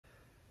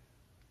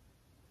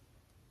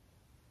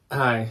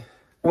Hi.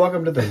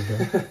 Welcome to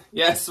Thursday.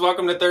 Yes,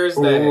 welcome to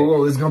Thursday.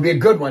 Oh, this is going to be a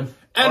good one.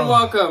 And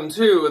welcome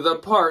to the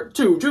part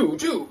two. This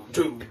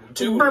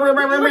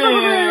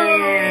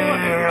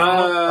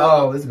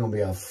is going to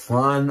be a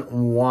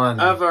fun one.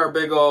 Of our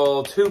big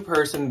ol'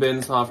 two-person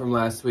bin haul from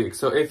last week.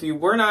 So if you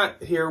were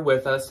not here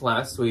with us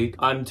last week,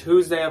 on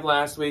Tuesday of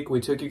last week, we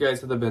took you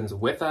guys to the bins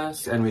with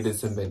us, and we did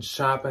some bin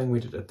shopping.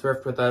 We did a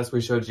thrift with us. We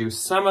showed you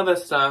some of the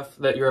stuff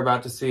that you're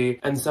about to see,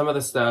 and some of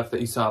the stuff that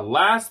you saw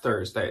last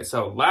Thursday.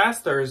 So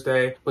last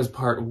Thursday was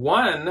part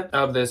one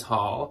of this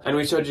haul, and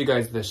we showed you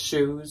guys the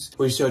shoes,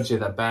 we showed you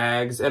the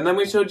bags, and then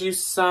we showed you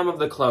some of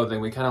the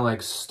clothing. We kind of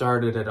like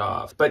started it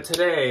off. But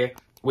today,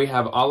 we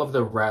have all of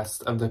the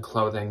rest of the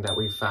clothing that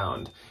we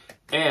found.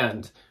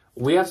 And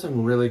we have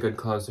some really good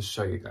clothes to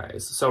show you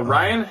guys. So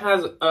Ryan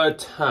has a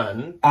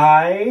ton.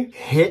 I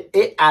hit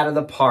it out of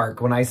the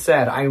park when I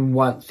said I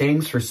want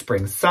things for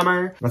spring,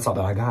 summer. That's all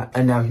that I got.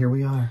 And now here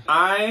we are.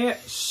 I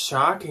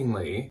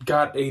shockingly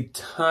got a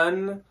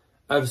ton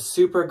of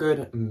super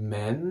good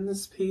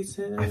men's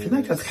pieces. I feel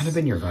like that's kind of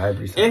been your vibe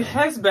recently. It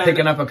has been.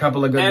 Picking up a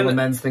couple of good little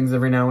men's things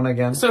every now and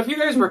again. So if you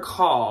guys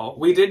recall,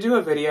 we did do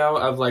a video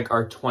of like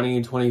our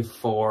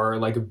 2024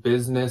 like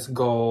business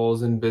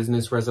goals and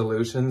business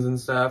resolutions and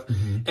stuff.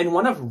 And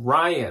one of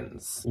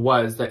Ryan's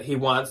was that he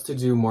wants to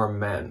do more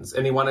men's.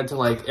 And he wanted to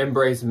like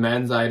embrace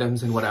men's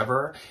items and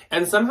whatever.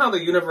 And somehow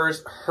the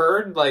universe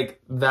heard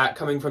like that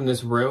coming from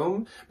this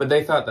room, but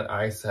they thought that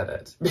I said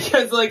it.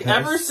 Because like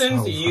ever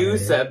since you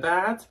said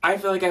that, I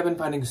feel like I've been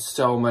finding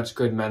so much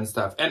good men's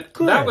stuff. And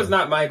that was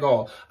not my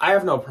goal. I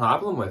have no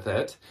problem with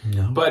it,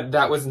 but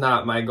that was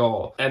not my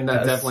goal. And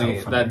that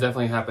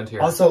definitely happened here.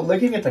 Also,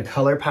 looking at the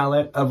color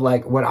palette of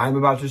like what I'm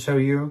about to show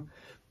you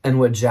and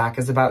what Jack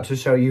is about to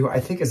show you, I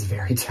think is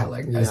very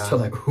telling as to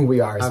like who we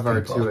are as people. Of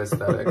our two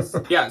aesthetics.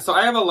 Yeah, so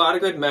I have a lot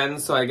of good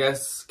men's, so I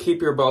guess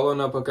keep your bolo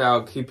notebook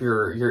out, keep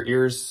your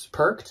ears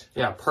perked.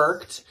 Yeah,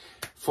 perked.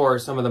 For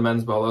some of the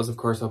men's bolos, of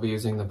course, I'll be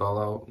using the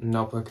bolo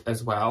notebook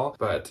as well.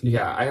 But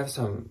yeah, I have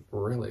some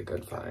really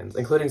good finds,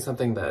 including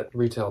something that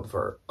retailed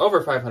for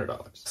over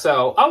 $500.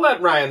 So I'll let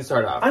Ryan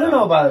start off. I don't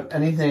know about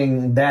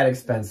anything that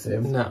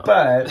expensive,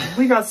 but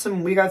we got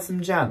some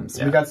gems.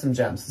 Yeah. We got some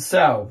gems.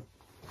 So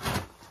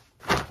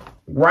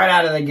right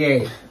out of the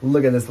gate,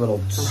 look at this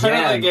little gem.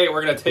 Right out of the gate,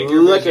 we're gonna take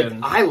your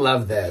vision. I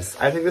love this.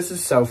 I think this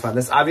is so fun.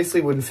 This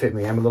obviously wouldn't fit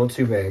me. I'm a little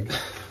too big.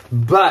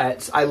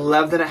 But I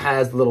love that it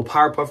has the little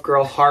Powerpuff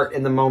Girl heart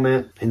in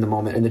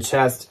the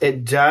chest.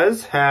 It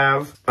does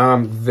have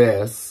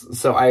this.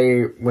 So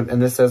and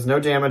this says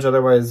no damage,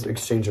 otherwise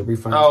exchange or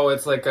refund. Oh,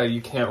 it's like a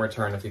you can't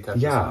return if you cut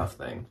this off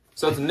thing.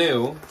 So it's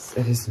new.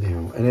 It is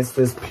new. And it's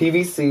this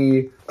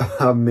PVC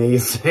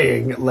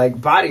amazing like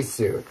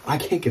bodysuit. I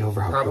can't get over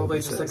how probably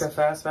just like a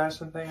fast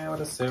fashion thing, I would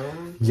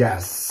assume.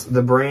 Yes.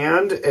 The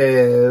brand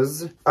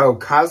is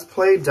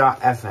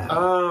cosplay.fm.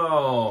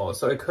 Oh,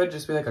 so it could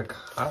just be like a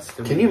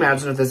costume. Can you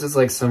imagine if this is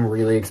like some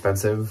really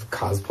expensive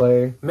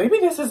cosplay? Maybe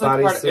this is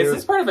like is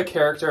this part of a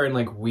character and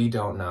like we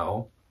don't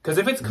know? Because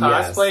if it's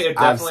cosplay, it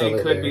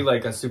definitely could be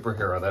like a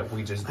superhero that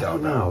we just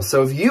don't know.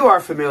 So if you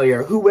are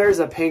familiar, who wears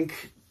a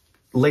pink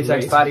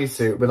latex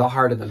bodysuit with a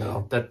heart in the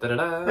middle? I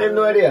have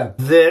no idea.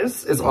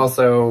 This is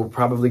also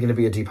probably going to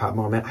be a Depop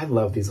moment. I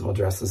love these little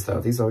dresses though.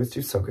 These always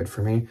do so good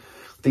for me.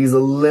 These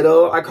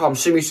little, I call them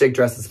shimmy shake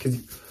dresses because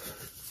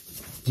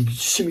you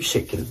shimmy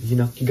shake it, you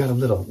know, you got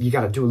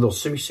to do a little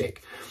shimmy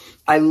shake.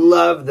 I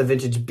love the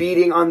vintage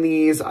beading on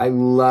these. I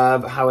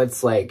love how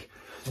it's like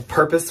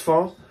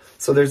purposeful.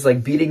 So there's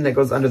like beading that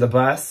goes under the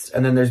bust,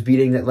 and then there's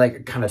beading that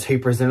like kind of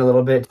tapers in a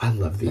little bit. I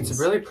love these. It's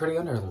really pretty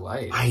under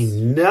lights. I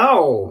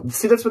know.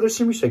 See, that's what they're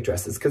shimmy shake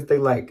dresses, because they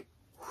like...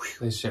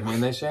 They shimmy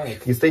and they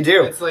shake. Yes, they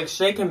do. It's like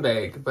shake and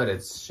bake, but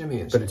it's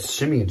shimmy and shake. But it's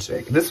shimmy and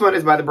shake. This one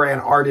is by the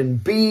brand Arden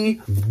B.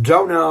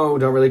 Don't know,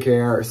 don't really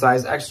care.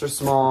 Size extra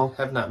small.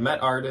 Have not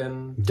met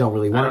Arden. Don't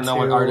really want to. I don't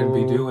know what Arden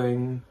be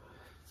doing.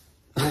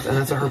 And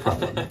that's her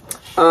problem.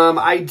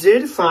 I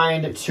did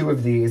find two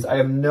of these. I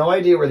have no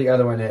idea where the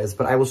other one is,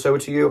 but I will show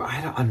it to you.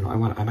 I don't know.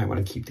 I might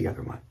want to keep the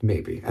other one.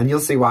 Maybe. And you'll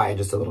see why in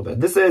just a little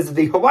bit. This is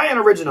the Hawaiian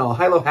Original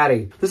Hilo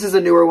Hattie. This is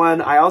a newer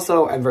one. I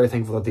also am very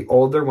thankful that the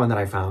older one that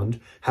I found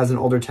has an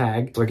older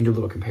tag, so I can do a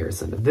little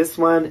comparison. This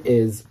one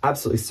is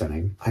absolutely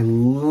stunning. I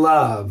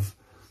love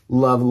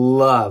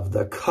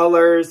the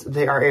colors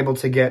they are able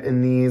to get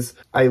in these.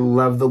 I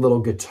love the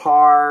little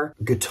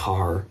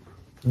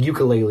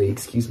ukulele,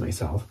 excuse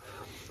myself.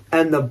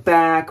 And the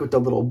back with the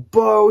little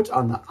boat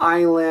on the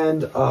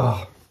island.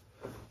 Oh,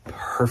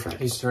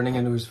 perfect. He's turning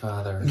into his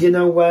father. You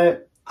know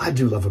what? I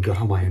do love a good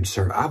Hawaiian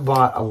shirt. I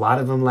bought a lot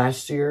of them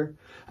last year,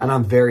 and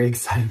I'm very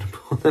excited to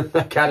pull them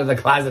back out of the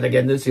closet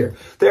again this year.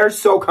 They are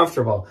so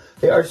comfortable.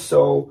 They are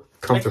so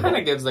comfortable. It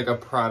kind of gives like a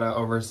Prada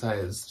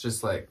oversized,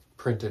 just like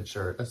printed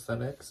shirt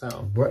aesthetic, so.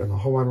 What in the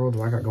whole wide world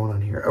do I got going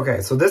on here?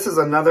 Okay, so this is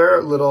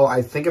another little,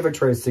 I think, a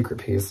Victoria's Secret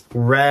piece.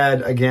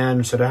 Red,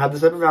 again, should have had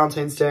this up for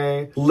Valentine's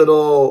Day.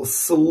 Little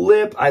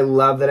slip. I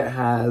love that it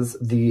has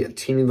the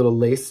teeny little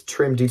lace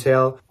trim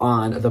detail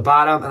on the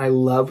bottom. And I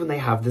love when they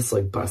have this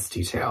like bust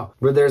detail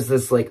where there's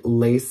this like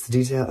lace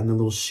detail and the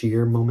little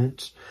sheer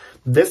moment.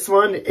 This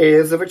one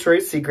is a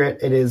Victoria's Secret.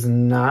 It is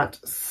not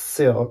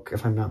silk,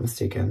 if I'm not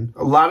mistaken.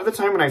 A lot of the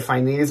time when I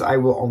find these, I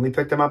will only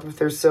pick them up if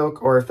they're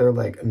silk or if they're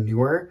like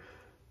newer.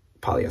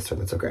 Polyester,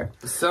 that's okay.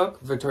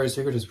 Silk Victoria's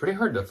Secret is pretty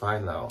hard to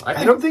find though.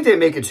 I don't think they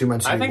make it too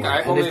much anymore. I think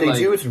I've and only, if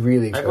they do, it's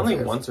really expensive. I've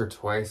only once or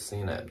twice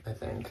seen it, I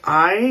think.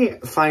 I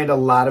find a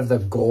lot of the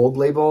gold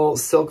label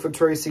silk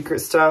Victoria's Secret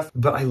stuff,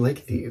 but I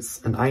like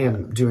these. And I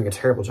am doing a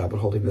terrible job at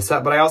holding this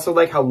up, but I also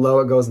like how low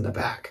it goes in the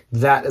back.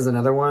 That is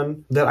another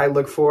one that I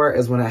look for,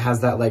 is when it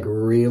has that like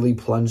really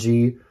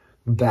plungy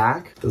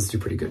back. Those do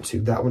pretty good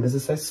too. That one is a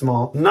size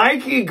small.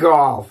 Nike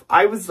Golf.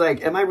 I was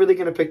like, am I really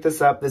going to pick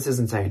this up? This is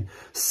insane.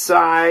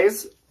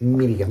 Size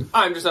medium.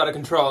 I'm just out of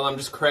control. I'm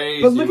just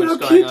crazy. But look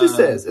at how cute this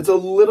is. It's a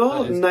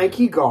little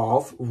Nike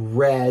Golf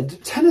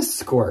red tennis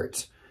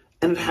skirt.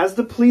 And it has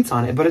the pleats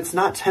on it, but it's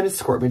not tennis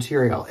skirt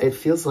material. It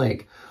feels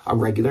like a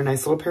regular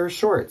nice little pair of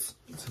shorts.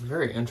 It's a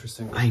very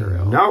interesting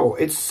material. I know.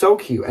 It's so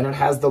cute. And it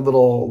has the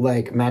little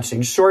like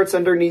matching shorts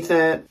underneath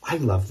it. I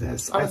love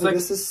this. I think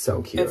this is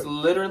so cute. It's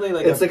literally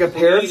like a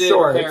pair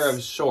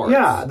of shorts.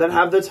 Yeah, that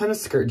have the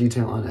tennis skirt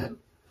detail on it.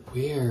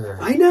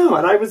 Weird. I know,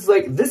 and I was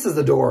like, this is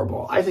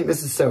adorable. I think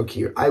this is so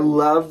cute. I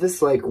love this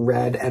like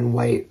red and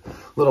white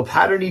little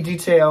patterny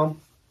detail.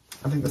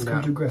 I think that's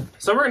going to do good.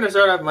 So we're going to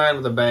start off mine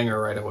with a banger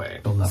right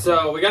away.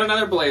 So we got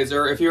another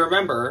blazer. If you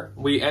remember,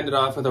 we ended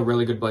off with a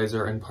really good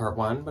blazer in part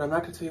 1, but I'm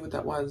not going to tell you what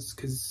that was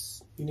because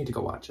you need to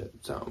go watch it.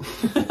 So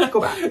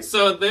go back.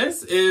 So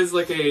this is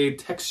like a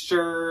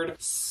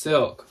textured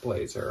silk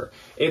blazer.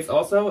 It's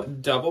also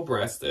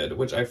double-breasted,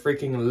 which I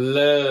freaking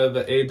love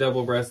a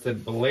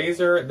double-breasted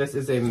blazer. This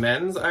is a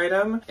men's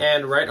item,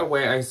 and right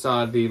away I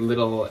saw the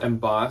little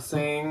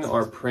embossing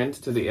or print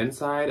to the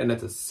inside, and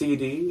it's a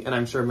CD, and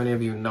I'm sure many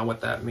of you know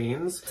what that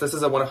means. This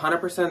is a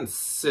 100%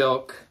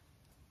 silk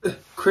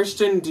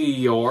Christian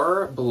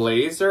Dior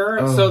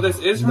blazer. So this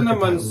is from the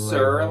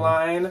Monsieur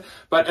line,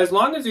 but as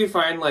long as you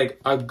find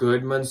like a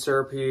good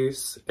Monsieur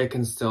piece, it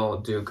can still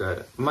do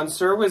good.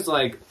 Monsieur was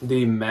like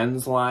the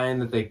men's line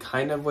that they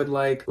kind of would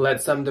like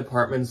let some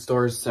department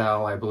stores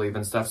sell, I believe,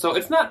 and stuff. So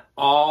it's not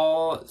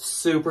all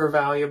super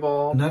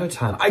valuable. Not a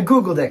ton. I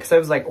Googled it because I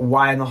was like,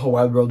 why in the whole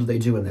wide world are they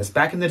doing this?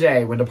 Back in the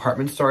day when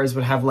department stores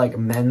would have like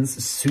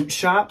men's suit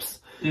shops,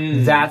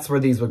 that's where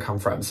these would come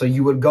from. So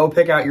you would go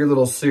pick out your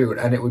little suit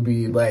and it would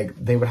be like,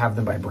 they would have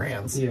them by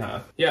brands.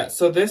 Yeah. Yeah,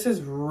 so this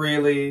is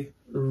really,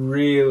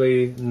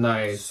 really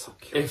nice. So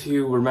if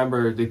you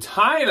remember the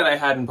tie that I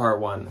had in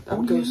part 1, that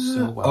would go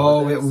so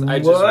well with this. I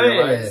just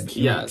realized.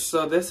 Yeah,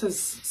 so this is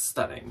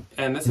stunning.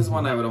 And this is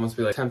one I would almost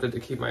be like tempted to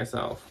keep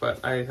myself,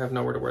 but I have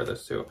nowhere to wear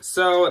this to.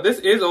 So this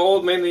is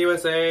old, made in the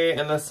USA,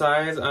 and the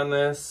size on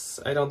this,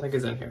 I don't think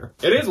is in here.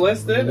 It is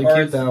listed, really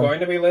or it's going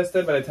to be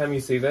listed by the time you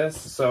see this,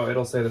 so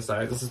it'll say the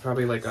size. This is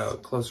probably like a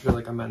closer to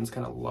like a men's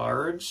kind of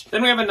large.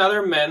 Then we have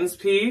another men's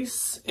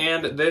piece,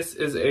 and this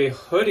is a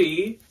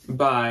hoodie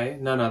by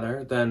none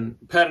other than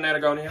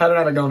Patagonia.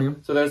 Patagonia.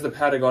 So there's the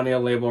Patagonia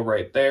label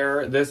right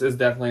there. This is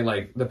definitely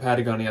like the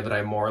Patagonia that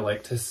I more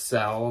like to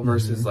sell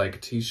versus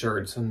like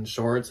t-shirts and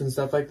shorts and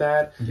stuff like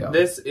that. Yeah.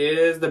 This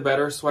is the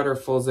Better Sweater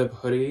full zip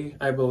hoodie,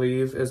 I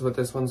believe is what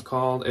this one's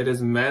called. It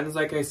is men's,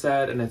 like I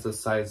said, and it's a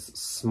size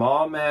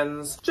small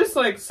men's. Just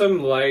like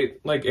some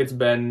light, like it's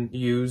been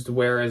used,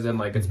 whereas in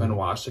like it's been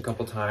washed a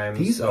couple times.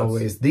 These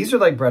are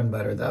like bread and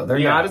butter though. They're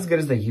not as good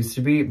as they used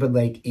to be, but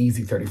like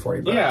easy 30,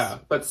 40 bucks. Yeah,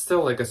 but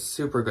still like a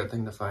super good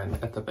thing to find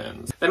at the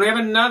bins. Then we have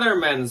another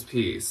men's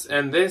piece,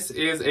 and this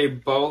is a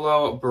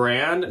Bolo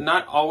brand.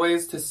 Not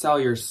always to sell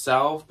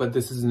yourself, but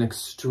this is an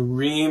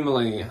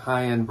extremely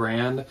high-end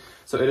brand.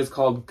 So it is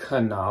called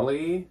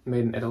Canali,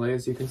 made in Italy,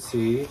 as you can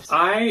see.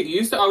 I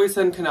used to always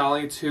send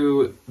Canali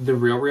to the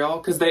Real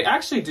because they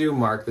actually do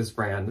mark this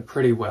brand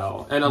pretty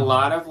well. And a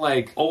lot of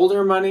like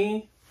older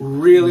money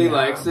really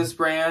likes this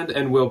brand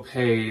and will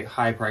pay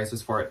high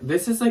prices for it.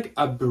 This is like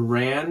a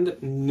brand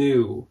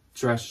new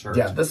dress shirt.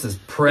 Yeah, this is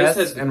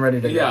pressed and ready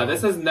to go. Yeah,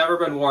 this has never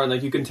been worn.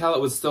 Like, you can tell it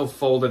was still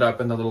folded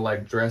up in the little,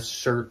 like, dress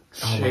shirt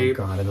shape.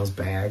 Oh my god, and those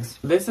bags.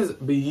 This is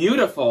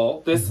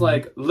beautiful. This,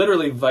 like,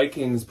 literally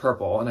Vikings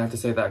purple, and I have to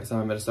say that because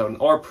I'm a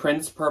Minnesotan. Or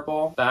Prince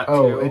purple, that too.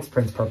 Oh, it's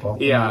Prince purple.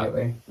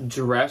 Yeah.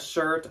 Dress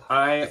shirt.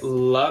 I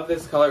love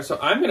this color. So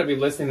I'm going to be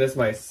listing this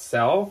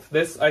myself.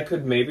 This I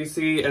could maybe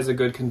see as a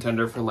good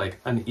contender for, like,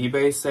 an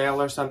eBay sale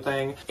or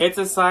something. It's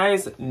a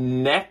size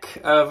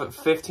neck of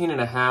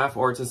 15.5,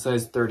 or it's a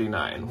size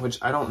 39. Which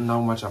I don't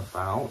know much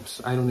about.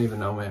 I don't even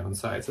know my own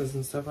sizes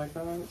and stuff like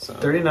that. So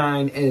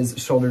 39 is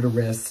shoulder to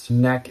wrist.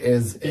 Neck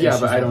is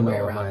but I don't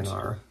know what mine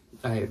are.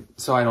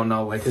 So I don't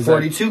know, like, is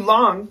 42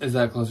 long. Is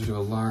that closer to a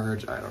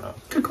large? I don't know.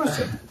 Good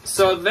question.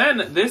 So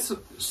then this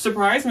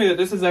surprised me that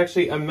this is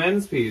actually a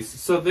men's piece.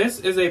 So this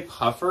is a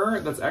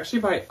puffer that's actually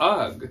by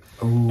UGG.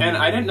 Ooh. And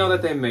I didn't know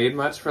that they made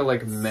much for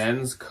like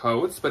men's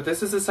coats, but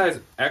this is a size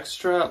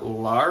extra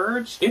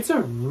large. It's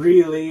a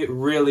really,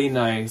 really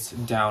nice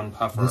down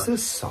puffer. This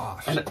is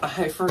soft. And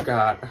I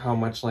forgot how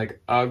much like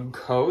UGG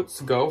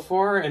coats go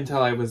for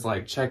until I was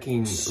like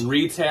checking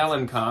retail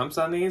and comps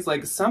on these.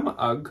 Like some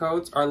UGG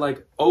coats are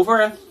like over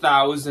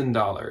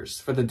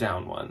 $1,000 for the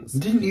down ones.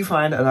 Didn't you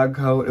find an UGG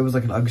coat? It was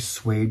like an UGG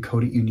suede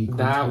coat at Unique.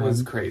 That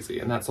was crazy,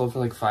 and that sold for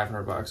like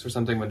 $500 or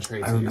something when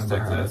Tracy used to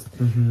exist.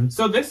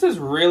 So this is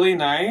really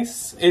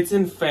nice. It's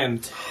in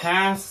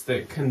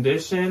fantastic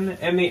condition,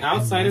 and the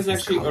outside is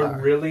actually a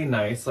really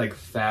nice like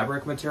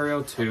fabric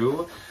material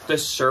too. The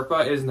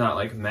Sherpa is not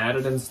like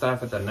matted and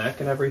stuff at the neck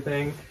and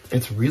everything.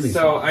 It's really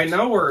soft. I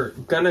know we're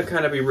gonna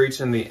kind of be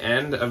reaching the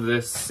end of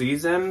this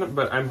season,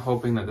 but I'm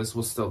hoping that this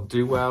will still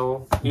do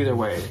well. Either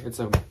way, it's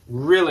a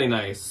really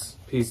nice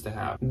piece to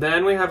have.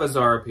 Then we have a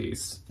Zara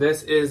piece.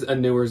 This is a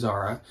newer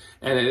Zara,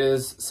 and it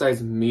is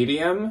size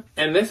medium.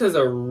 And this is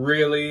a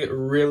really,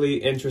 really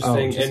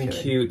interesting and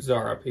cute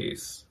Zara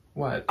piece.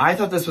 What? I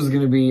thought this was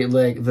gonna be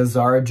like the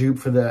Zara dupe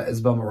for the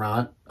Isabel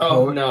Marant.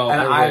 Oh no!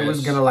 And I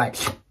was gonna like.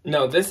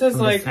 No, this is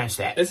like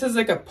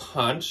a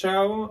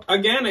poncho.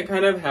 Again, it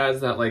kind of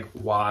has that like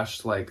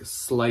washed, like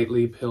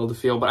slightly pilled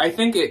feel, but I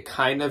think it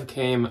kind of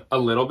came a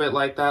little bit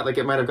like that. Like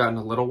it might have gotten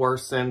a little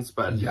worse since,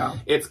 but yeah,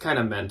 it's kind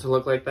of meant to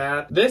look like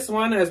that. This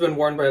one has been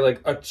worn by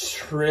like a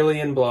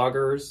trillion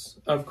bloggers,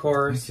 of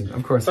course.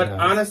 Of course. But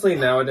honestly,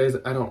 nowadays,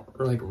 I don't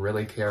like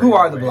really care. Who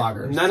are the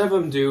bloggers? None of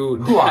them do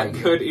that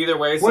good either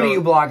way. What are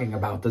you blogging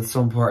about that's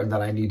so important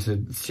that I need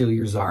to steal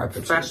your Zara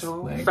pictures?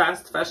 Fashion,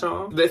 fast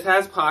fashion. This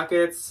has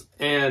pockets.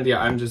 And yeah,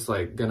 I'm just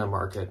like gonna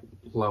mark it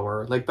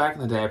lower. Like back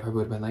in the day, I probably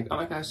would have been like, oh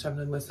my gosh, I'm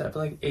gonna list that for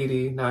like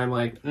 80. Now I'm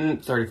like,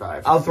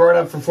 35. I'll throw it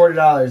up for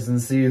 $40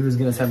 and see who's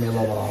gonna send me a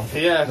little ball.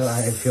 Yes. That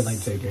I feel like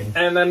taking.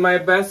 And then my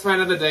best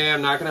find of the day,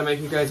 I'm not gonna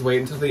make you guys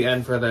wait until the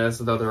end for this,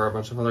 though there are a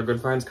bunch of other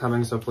good finds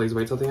coming, so please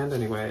wait till the end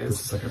anyways.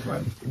 This is a good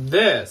one.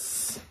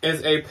 This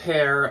is a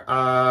pair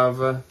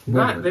of,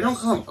 they don't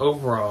call them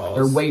overalls.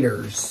 They're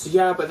waders.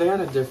 Yeah, but they had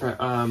a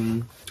different,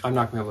 I'm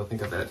not gonna be able to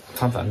think of it.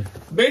 Something.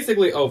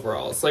 Basically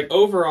overalls, like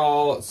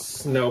overall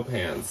snow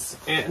pants.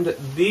 And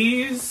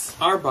these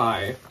are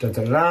by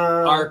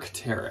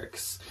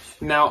Arc'teryx.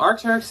 Now,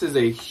 Arc'teryx is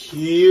a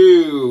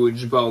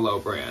huge bolo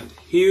brand.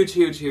 Huge,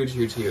 huge, huge,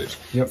 huge, huge.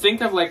 Yep.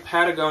 Think of like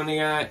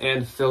Patagonia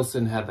and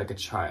Filson had like a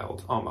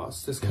child,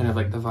 almost. It's kind of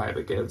like the vibe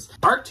it gives.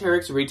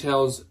 Arc'teryx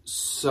retails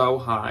so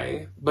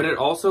high, but it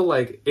also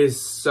like is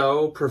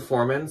so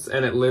performance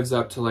and it lives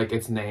up to like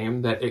its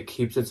name that it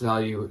keeps its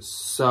value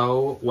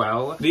so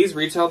well. These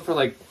retailed for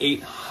like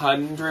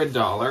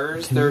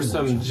 $800. There's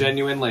some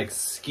genuine like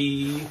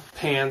ski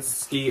pants,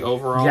 ski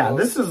overalls. Yeah,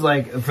 this is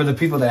like for the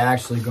people that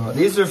actually go.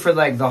 These are for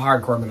like the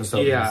hardcore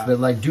Minnesotans that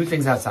like do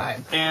things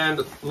outside. And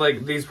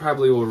like these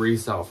probably will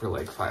resell for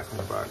like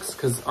 $500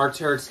 because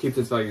Arc'teryx keeps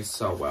its value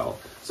so well.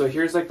 So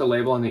here's like the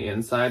label on the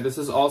inside. This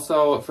is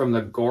also from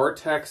the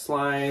Gore-Tex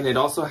line. It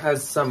also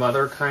has some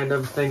other kind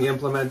of thing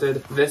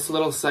implemented. This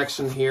little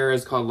section here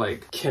is called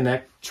like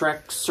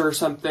Connectrex or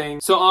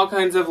something. So all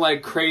kinds of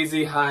like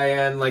crazy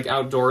high-end like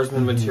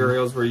outdoorsman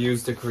materials were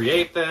used to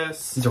create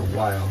this. These are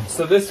wild.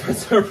 So this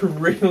was a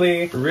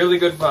really, really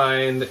good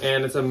find,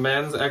 and it's a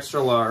men's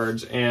extra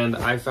large, and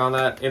I found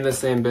that in the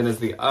same bin as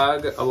the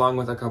UGG, along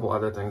with a couple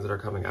other things that are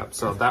coming up.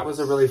 So that was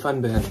a really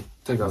fun bin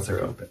to go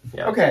through.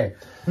 Yeah. Okay,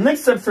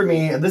 next up for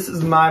me, this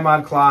is my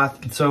mod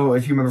cloth. So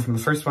if you remember from the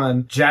first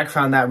one, Jack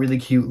found that really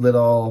cute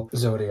little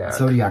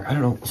Zodiac. I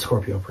don't know,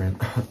 Scorpio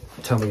print.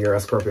 Tell me you're a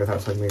Scorpio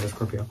without telling me you're a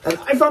Scorpio. And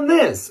I found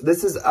this.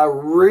 This is a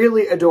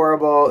really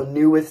adorable,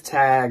 new with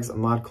tags,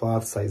 mod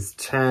cloth, size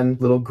 10,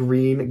 little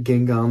green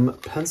gingham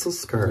pencil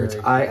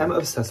skirt. I am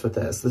obsessed with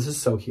this. This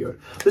is so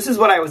cute. This is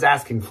what I was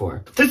asking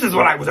for. This is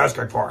what I was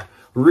asking for.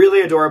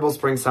 Really adorable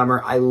spring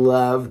summer. I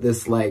love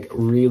this like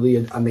really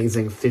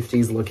amazing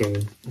 50s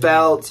looking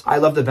belt. I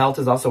love the belt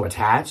is also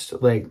attached.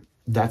 Like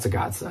that's a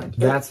godsend.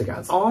 That's a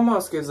godsend.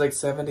 Almost gives like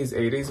 70s,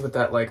 80s with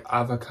that like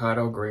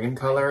avocado green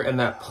color and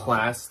that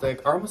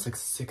plastic, or almost like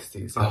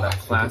 60s. Yeah, that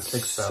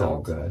plastic belt. So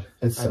good.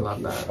 It's so I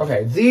love that.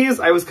 Okay, these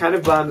I was kind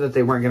of bummed that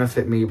they weren't gonna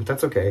fit me, but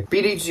that's okay.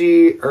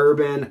 BDG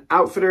Urban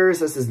Outfitters.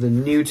 This is the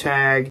new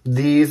tag.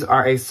 These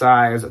are a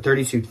size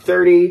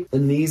 32-30,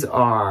 and these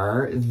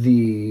are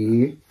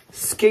the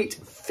skate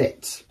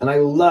fit. And I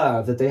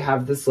love that they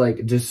have this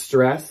like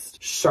distressed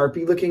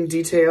Sharpie looking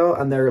detail,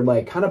 and they're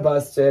like kind of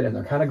busted and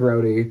they're kind of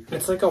grody.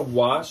 It's like a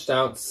washed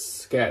out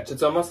sketch.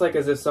 It's almost like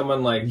as if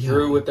someone like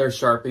drew with their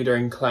Sharpie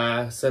during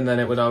class, and then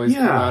it would always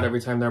come out every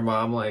time their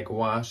mom like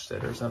washed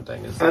it or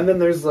something. And then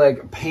there's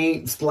like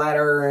paint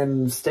splatter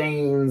and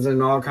stains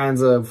and all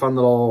kinds of fun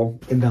little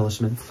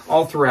embellishments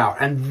all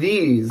throughout. And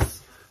these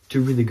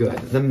do really good.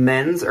 The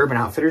men's Urban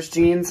Outfitters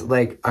jeans,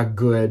 like a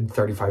good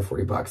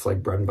 $35-40,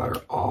 like bread and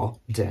butter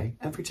all day,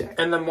 every day.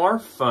 And the more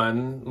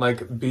fun, like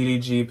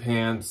BDG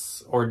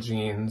pants or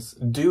jeans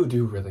do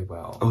really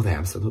well. Oh, they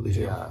absolutely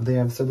do. Yeah. They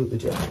absolutely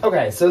do.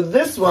 Okay, so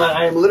this one,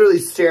 I am literally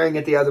staring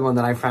at the other one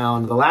that I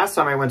found the last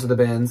time I went to the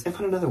bins. I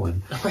found another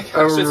one. Oh my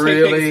gosh, it's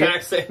the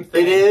exact same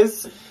thing. It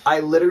is. I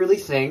literally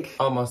think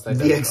almost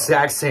identical. The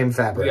exact same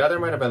fabric. The other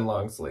might have been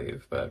long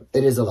sleeve, but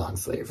it is a long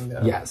sleeve.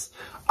 Yeah. Yes.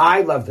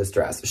 I love this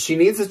dress. She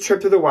needs a trip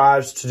through the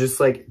wash to just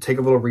like take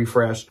a little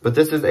refresh. But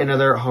this is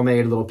another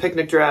homemade little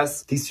picnic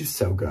dress. These do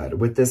so good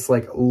with this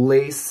like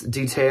lace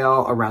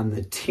detail around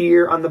the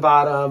tier on the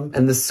bottom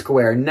and the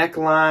square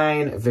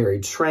neckline. Very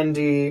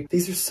trendy.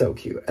 These are so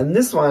cute. And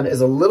this one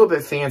is a little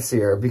bit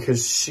fancier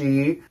because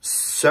she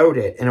sewed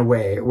it in a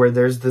way where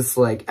there's this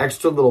like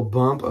extra little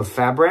bump of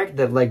fabric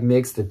that like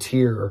makes the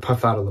tier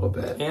puff out a little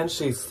bit. And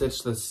she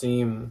stitched the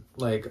seam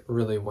like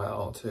really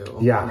well too.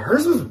 Yeah,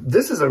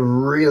 this is a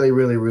really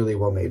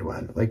well made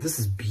one. Like this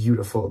is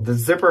beautiful. The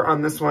zipper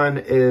on this one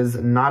is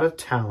not a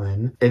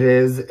Talon. It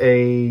is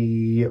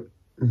a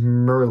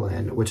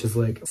Merlin, which is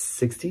like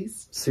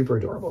 60s. Super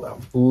adorable though.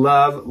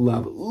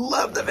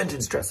 Love the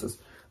vintage dresses.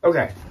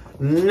 Okay,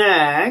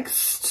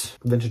 next,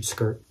 vintage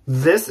skirt.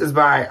 This is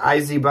by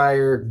IZ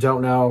Buyer.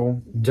 Don't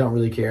know, don't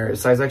really care.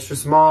 Size extra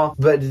small,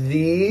 but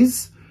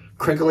these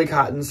crinkly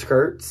cotton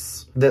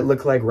skirts that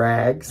look like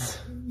rags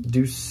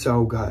do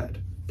so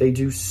good. They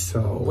do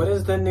so. What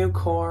is the new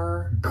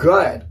core?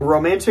 Good.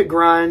 Romantic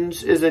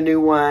Grunge is a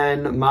new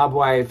one. Mob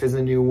Wife is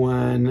a new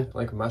one.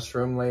 Like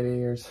Mushroom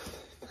Lady or something.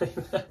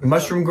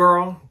 Mushroom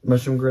Girl,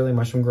 Mushroom Girly,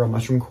 Mushroom Girl,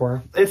 Mushroom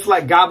Core. It's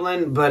like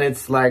Goblin, but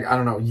it's like, I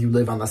don't know, you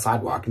live on the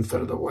sidewalk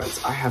instead of the woods.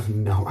 I have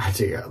no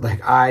idea.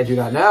 Like, I do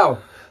not know.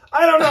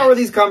 I don't know where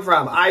these come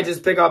from. I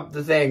just pick up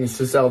the things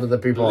to sell to the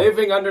people.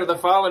 Living under the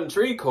fallen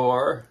tree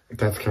core.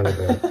 That's kind of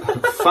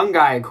it.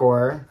 Fungi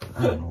core.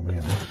 I don't know,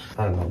 man.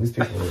 I don't know. These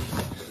people are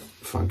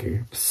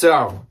funky.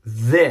 So,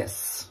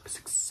 this. I was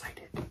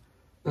excited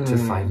to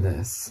find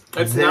this.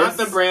 It's not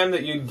the brand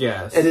that you'd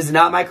guess. It is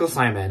not Michael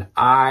Simon.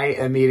 I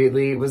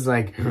immediately was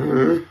like,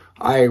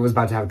 I was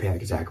about to have a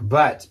panic attack.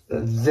 But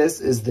this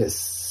is this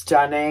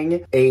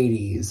stunning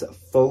 80s,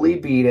 fully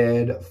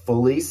beaded,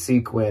 fully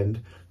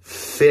sequined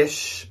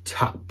fish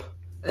top.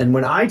 And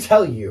when I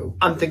tell you,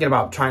 I'm thinking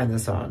about trying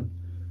this on.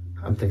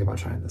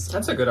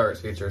 That's a good art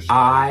feature.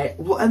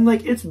 Well, and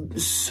like, it's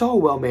so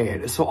well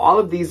made. So all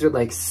of these are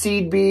like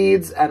seed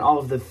beads and all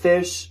of the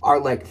fish are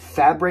like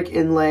fabric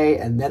inlay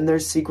and then they're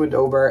sequined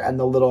over and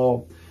the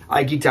little,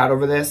 I geeked out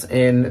over this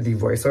in the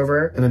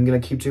voiceover and I'm going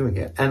to keep doing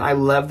it. And I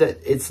love that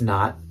it's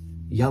not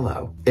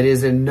yellow. It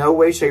is in no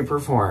way, shape, or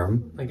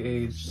form. Like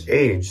aged.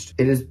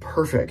 It is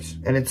perfect.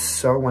 And it's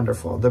so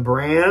wonderful. The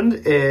brand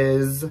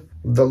is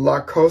the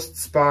Lacoste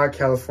Spa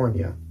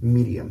California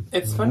medium.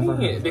 It's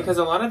funny because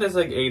a lot of this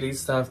like 80s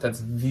stuff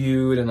that's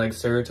viewed and like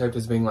stereotyped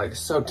as being like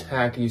so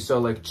tacky, so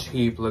like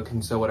cheap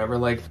looking, so whatever.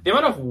 Like the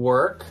amount of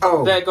work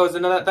that goes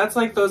into that, that's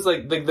like those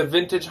like the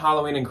vintage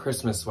Halloween and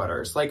Christmas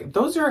sweaters. Like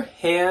those are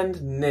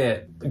hand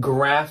knit,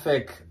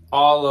 graphic,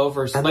 all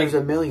over. And like, there's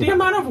a million. The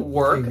amount of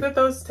work that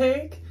those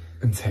take.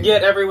 Insane.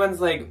 Yet everyone's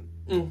like,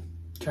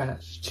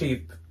 trash,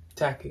 cheap,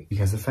 tacky.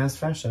 Because of fast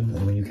fashion,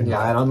 and when you can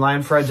buy it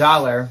online for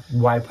 $1,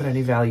 why put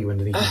any value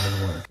into the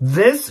human work?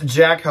 This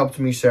Jack helped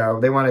me show.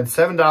 They wanted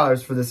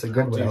 $7 for this at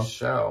Goodwill.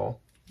 Show?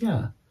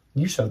 Yeah,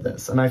 you showed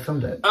this, and I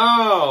filmed it.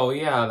 Oh,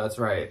 yeah, that's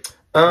right.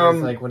 I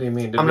was like, what do you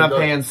mean? I'm not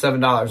paying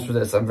 $7 for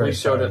this. I'm very sorry. We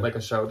showed sorry. it like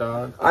a show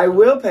dog. I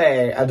will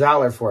pay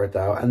 $1 for it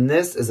though, and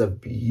this is a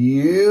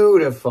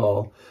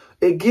beautiful.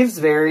 It gives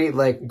very,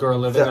 like... Girl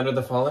living under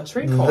the fallen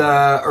tree core.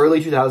 The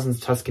early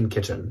 2000s Tuscan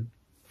kitchen.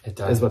 It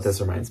does. Is what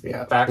this reminds me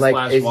of.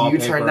 Backsplash if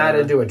wallpaper. you turn that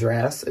into a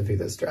dress, it'd be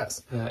this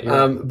dress.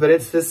 Yeah, but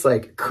it's this,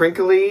 like,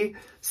 crinkly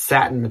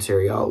satin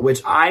material,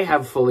 which I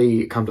have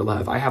fully come to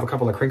love. I have a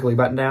couple of crinkly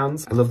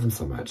button-downs. I love them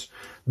so much.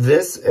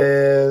 This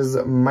is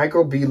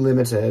Michael B.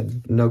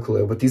 Limited. No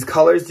clue. But these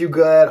colors do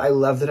good. I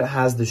love that it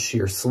has the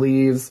sheer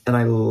sleeves. And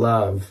I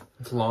love...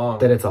 It's long.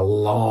 That it's a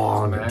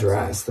long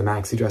dress. The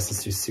maxi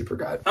dresses do super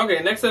good.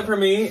 Okay, next up for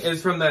me is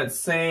from that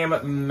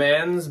same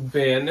men's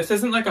bin. This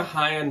isn't like a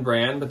high-end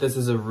brand, but this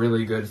is a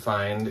really good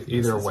find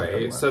either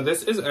way. So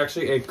this is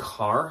actually a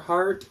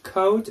Carhartt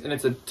coat, and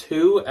it's a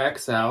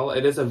 2XL.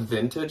 It is a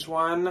vintage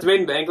one. It's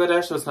made in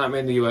Bangladesh, so it's not made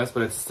in the US,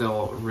 but it's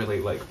still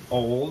really like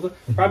old.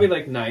 Probably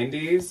like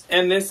 90s.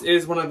 And this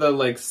is one of the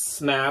like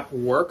snap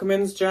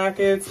workman's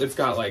jackets. It's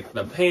got like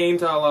the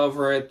paint all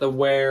over it, the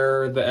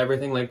wear, the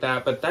everything like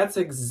that. But that's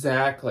exactly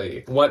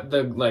what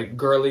the like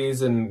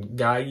girlies and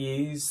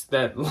guys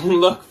that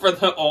look for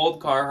the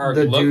old Carhartt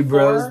the look dude for.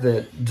 bros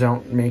that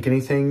don't make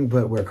anything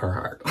but wear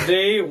Carhartt.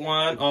 They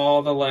want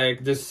all the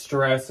like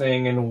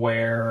distressing and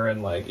wear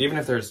and like even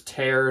if there's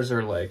tears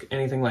or like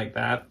anything like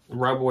that,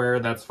 rub wear,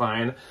 that's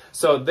fine.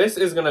 So this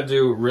is gonna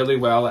do really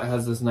well. It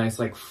has this nice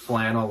like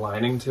flannel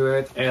lining to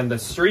it, and the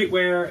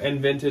streetwear and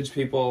vintage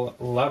people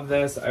love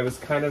this. I was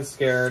kind of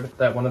scared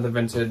that one of the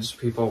vintage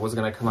people was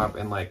gonna come up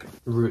and like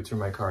root through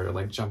my cart or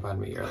like jump on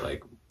me or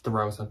like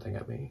throw something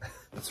at me.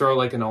 Throw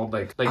like an old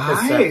like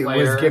cassette player. I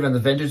was giving the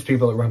vintage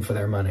people a run for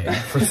their money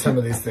for some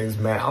of these things,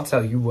 man. I'll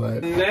tell you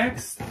what.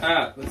 Next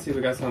up, let's see,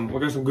 we got some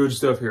good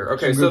stuff here.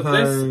 Okay, so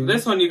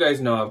this one you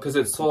guys know of because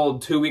it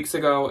sold 2 weeks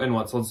ago and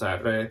what sold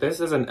Saturday. This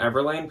is an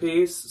Everlane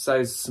piece,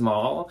 size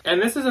small,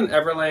 and this is an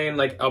Everlane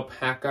like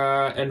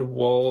alpaca and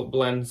wool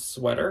blend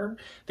sweater.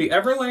 The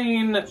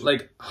Everlane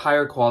like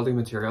higher quality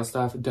material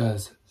stuff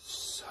does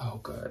so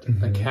good.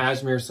 The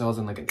cashmere sells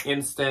in like an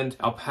instant.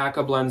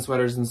 Alpaca blend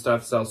sweaters and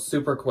stuff sell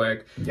super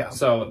quick. Yeah.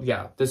 So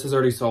yeah, this is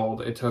already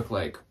sold. It took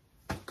like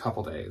a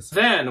couple days.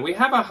 Then we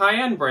have a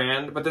high-end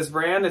brand, but this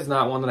brand is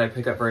not one that I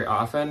pick up very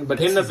often. But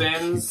in the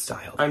bins,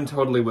 I'm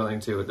totally willing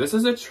to. This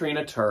is a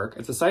Trina Turk.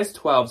 It's a size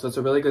 12, so it's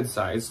a really good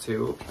size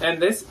too.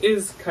 And this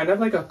is kind of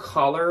like a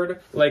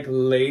collared, like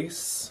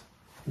lace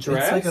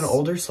dress. It's like an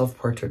older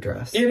self-portrait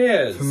dress. It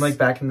is. From like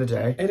back in the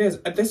day. It is.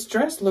 This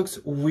dress looks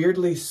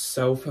weirdly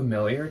so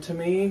familiar to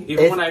me.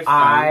 Even when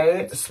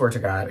I swear to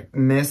God,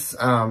 Miss,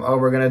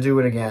 we're gonna do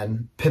it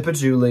again. Pippa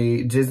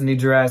Julie, Disney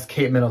dress,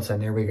 Kate Middleton,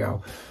 there we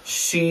go.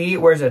 She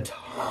wears a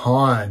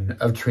ton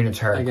of Trina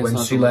Turk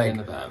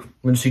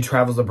when she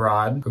travels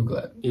abroad. Google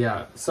it.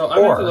 Yeah. So I'm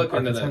going to look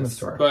into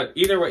this. But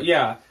either way,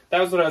 yeah. That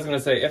was what I was going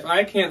to say. If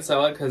I can't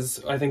sell it,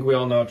 because I think we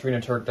all know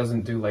Trina Turk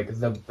doesn't do, like,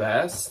 the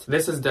best,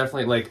 this is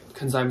definitely, like,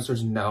 consignment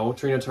stores know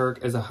Trina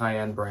Turk is a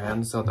high-end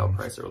brand, so they'll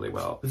price it really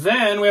well.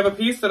 Then we have a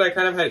piece that I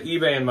kind of had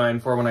eBay in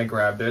mind for when I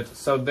grabbed it.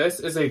 So this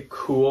is a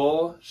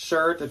cool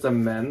shirt. It's a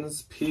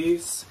men's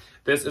piece.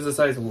 This is a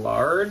size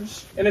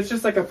large, and it's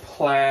just, like, a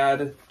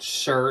plaid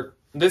shirt.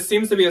 This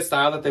seems to be a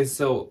style that they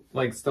still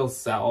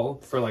sell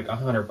for like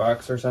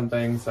 $100 or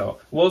something. So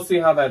we'll see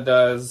how that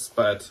does.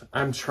 But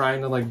I'm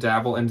trying to like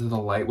dabble into the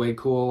lightweight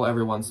cool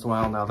every once in a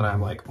while now that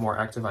I'm like more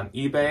active on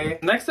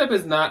eBay. Next up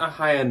is not a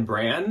high-end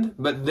brand,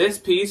 but this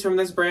piece from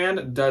this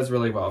brand does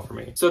really well for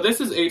me. So this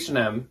is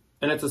H&M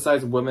and it's a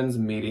size women's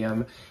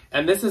medium.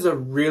 And this is a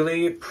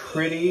really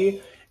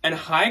pretty and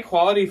high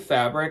quality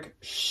fabric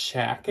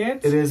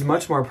jacket. It is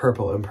much more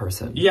purple in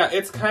person. Yeah,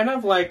 it's kind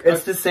of like...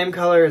 It's the same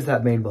color as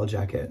that Madewell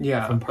jacket.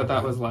 Yeah, but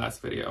that was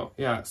last video.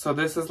 Yeah, so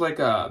this is like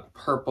a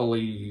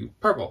purpley...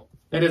 Purple.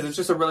 It is. It's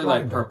just a really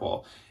light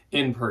purple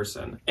in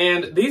person.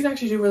 And these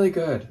actually do really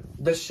good.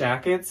 The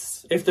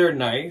jackets, if they're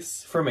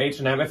nice from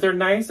H&M, if they're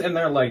nice and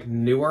they're like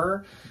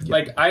newer,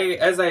 like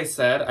as I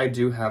said, I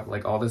do have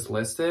like all this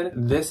listed.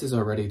 This is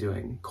already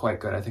doing quite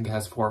good. I think it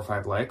has 4 or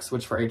 5 likes,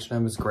 which for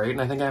H&M is great. And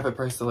I think I have it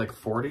priced at like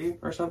 40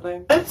 or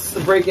something. Let's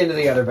break into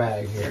the other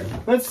bag here.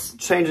 Let's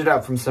change it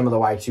up from some of the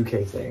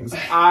Y2K things.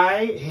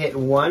 I hit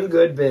one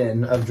good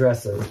bin of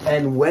dresses.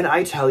 And when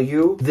I tell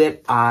you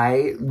that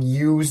I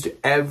used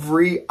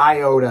every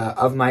iota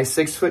of my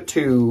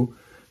 6'2"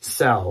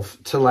 self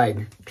to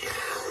like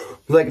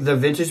the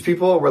vintage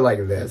people were like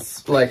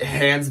this, like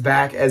hands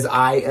back as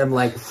I am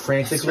like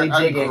frantically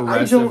digging,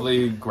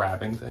 aggressively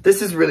grabbing things.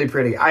 This is really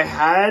pretty. I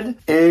had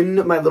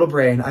in my little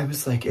brain, I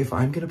was like, if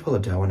I'm gonna pull a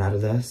Doan out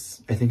of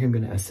this, I think I'm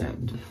gonna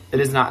ascend. It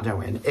is not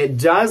Doan. It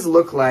does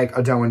look like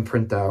a Doan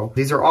print though.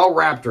 These are all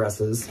wrap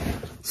dresses,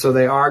 so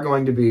they are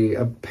going to be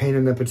a pain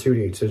in the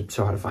patootie to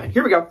show how to find.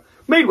 Here we go.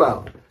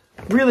 Madewell.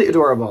 Really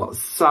adorable.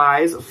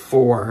 Size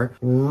 4.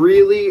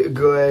 Really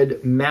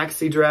good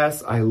maxi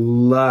dress. I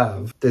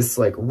love this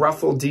like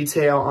ruffle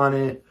detail on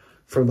it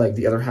from like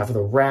the other half of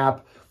the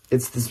wrap.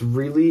 It's this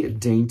really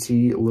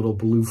dainty little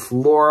blue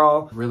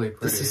floral. Really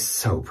pretty. This is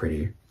so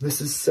pretty.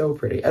 This is so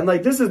pretty. And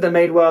like, this is the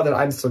Madewell that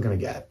I'm still gonna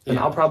get. And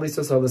I'll probably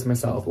still sell this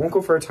myself. It won't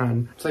go for a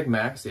ton. It's like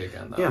maxi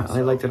again though. Yeah, so.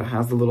 I like that it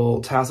has the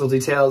little tassel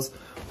details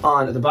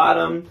on the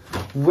bottom.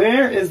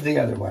 Where is the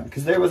other one?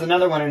 Because there was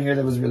another one in here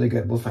that was really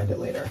good. We'll find it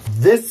later.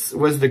 This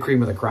was the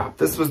cream of the crop.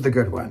 This was the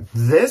good one.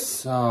 This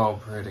so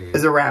pretty.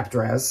 Is a wrap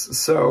dress.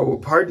 So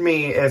pardon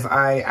me if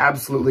I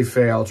absolutely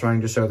fail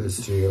trying to show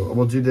this to you.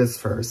 We'll do this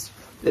first.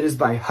 It is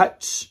by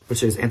Hutch,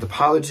 which is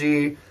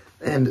Anthropology.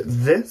 And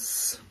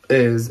this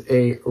is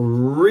a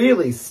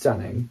really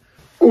stunning,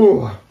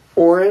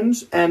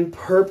 orange and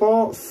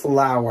purple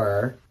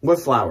flower. What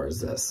flower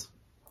is this?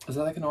 Is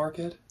that like an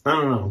orchid? I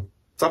don't know.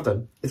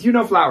 Something. If you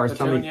know flowers,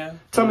 tell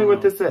me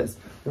what this is.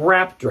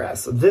 Wrap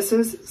dress. This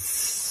is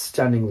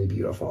stunningly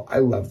beautiful. I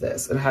love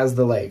this. It has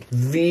the like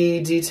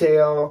V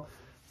detail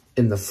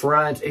in the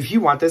front. If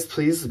you want this,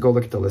 please go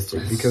look at the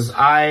listing because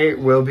I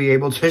will be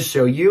able to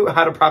show you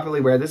how to properly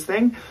wear this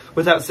thing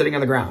without sitting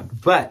on the ground.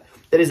 But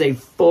it is a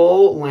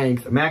full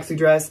length maxi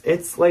dress.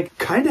 It's like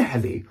kind of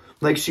heavy.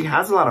 Like, she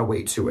has a lot of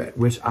weight to it,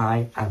 which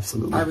I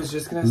absolutely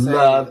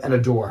love and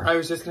adore. I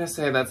was just going to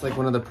say that's like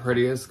one of the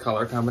prettiest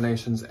color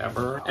combinations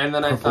ever. And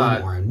then I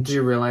thought, do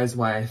you realize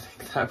why I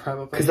think that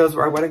probably? Because those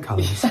were our wedding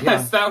colors.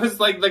 Yes, that was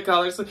like the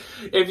colors.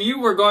 If you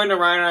were going to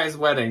Ryan and I's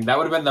wedding, that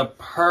would have been the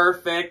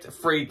perfect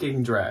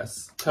freaking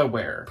dress to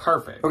wear.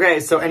 Perfect.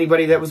 Okay, so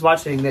anybody that was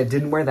watching that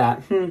didn't wear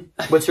that,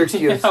 what's your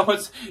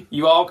excuse?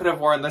 You all could have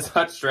worn this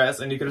Hutch dress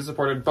and you could have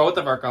supported both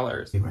of our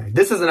colors. Anyway,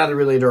 this is another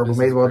really adorable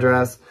Madewell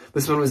dress.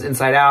 This one was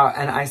inside out.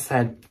 And I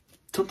said,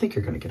 Don't think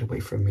you're gonna get away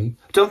from me.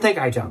 Don't think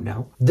I don't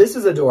know. This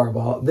is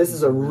adorable. This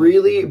is a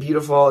really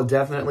beautiful,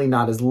 definitely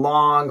not as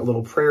long, a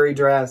little prairie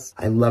dress.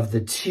 I love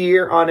the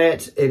tier on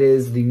it. It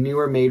is the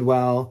newer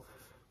Madewell,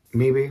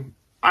 maybe.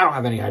 I don't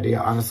have any idea,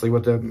 honestly,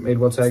 what the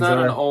Madewell tags are. It's not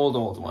an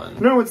old one.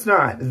 No, it's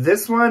not.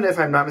 This one, if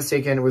I'm not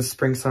mistaken, was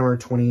spring, summer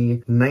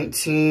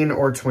 2019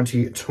 or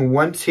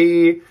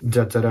 2020.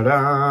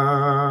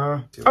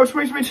 Oh,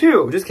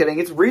 2022. Just kidding.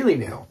 It's really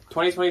new.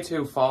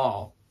 2022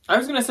 fall. I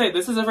was gonna say,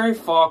 this is a very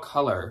fall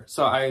color.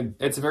 So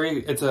it's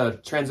a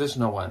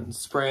transitional one.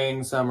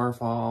 Spring, summer,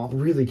 fall.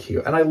 Really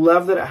cute. And I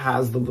love that it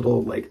has the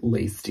little like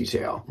lace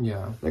detail.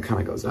 Yeah. That kind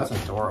of goes up.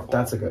 That's adorable.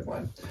 That's a good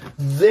one.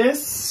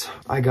 This,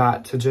 I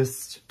got to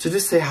just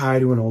say hi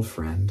to an old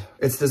friend.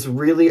 It's this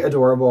really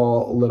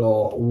adorable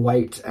little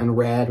white and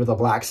red with a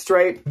black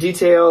stripe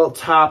detail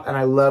top. And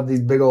I love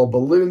these big old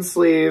balloon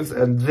sleeves.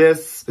 And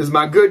this is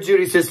my good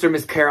Judy sister,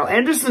 Miss Carol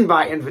Anderson,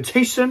 by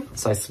invitation.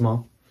 Size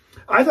small.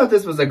 I thought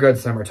this was a good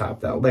summer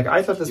top, though. Like,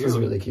 I thought this was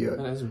really cute.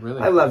 It is really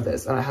I love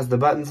this. And it has the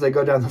buttons. They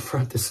go down the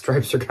front. The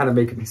stripes are kind of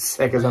making me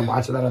sick as I'm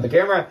watching that on the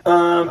camera.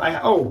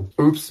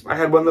 Oops. I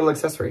had one little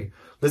accessory.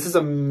 This is I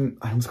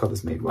almost called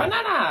this Madewell.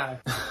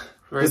 Banana!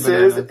 This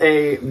is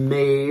a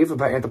Maeve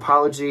by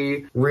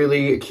Anthropologie.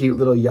 Really cute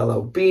little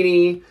yellow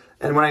beanie.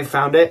 And when I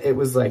found it, it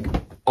was like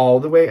all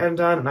the way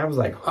undone. And I was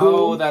like, who?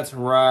 Oh, that's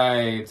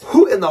right.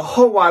 Who in the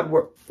whole wide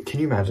world?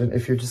 Can you imagine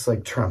if you're just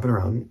like tromping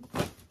around?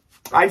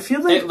 I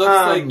feel like it looks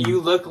like you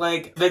look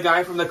like the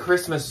guy from the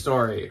Christmas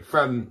Story.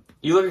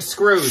 You look like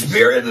Scrooge.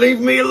 Spirit,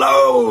 leave me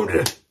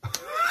alone.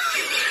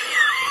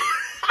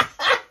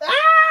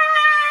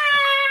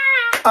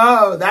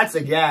 Oh, that's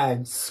a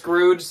gag.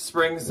 Scrooge,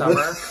 spring,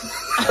 summer.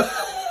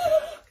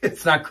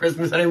 It's not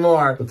Christmas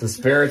anymore, but the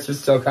spirits are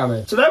still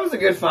coming. So that was a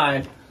good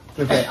find.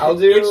 Okay, I'll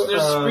do. It's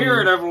the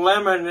spirit of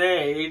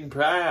lemonade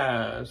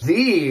press.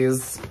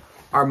 These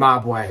are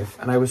Mob Wife,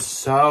 and I was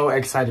so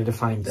excited to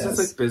find this. This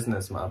is like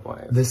business Mob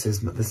Wife. This is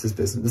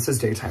business. This is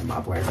daytime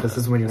Mob Wife. This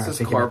is when you're not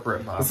taking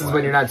corporate Mob Wife. This is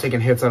when you're not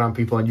taking hits out on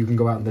people and you can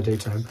go out in the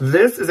daytime.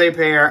 This is a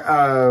pair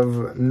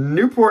of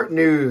Newport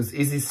News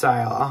Easy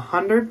Style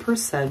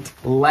 100%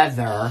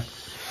 leather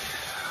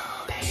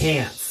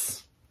pants.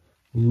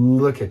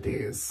 Look at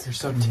these. They're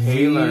so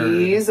tailored.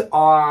 These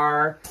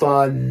are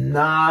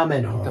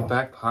phenomenal. The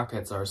back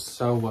pockets are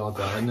so well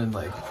done and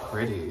like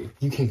pretty.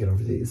 You can't get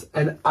over these.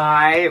 And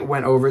I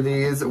went over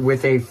these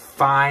with a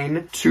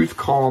fine tooth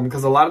comb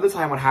because a lot of the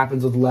time what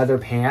happens with leather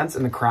pants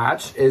in the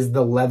crotch is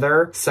the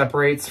leather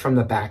separates from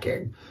the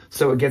backing.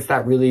 So it gets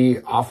that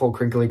really awful,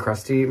 crinkly,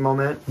 crusty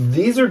moment.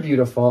 These are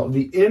beautiful.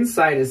 The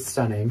inside is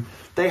stunning.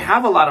 They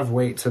have a lot of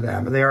weight to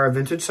them. They are a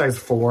vintage size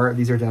 4.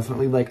 These are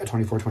definitely like a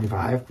 24,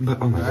 25. But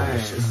oh my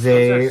gosh,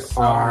 they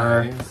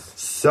are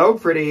so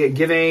pretty.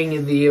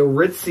 Giving the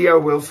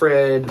Aritzia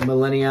Wilfred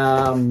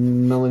Millennia,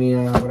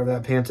 whatever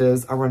that pant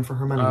is, a run for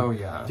her money. Oh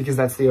yeah. Because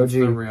that's the OG. It's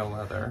the real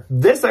leather.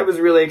 This I was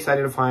really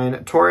excited to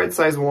find. Torrid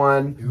size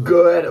 1. Ooh.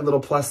 Good, a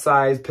little plus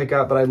size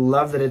pickup. But I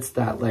love that it's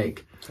that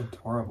like... It's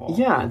adorable.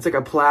 Yeah, it's like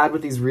a plaid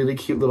with these really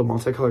cute little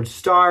multicolored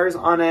stars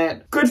on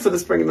it. Good for the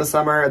spring and the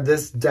summer.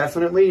 This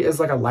definitely is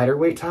like a lighter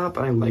weight top,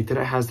 and I like that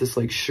it has this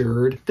like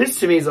shirred. This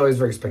to me is always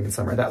very spring and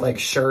summer. That like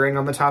shirring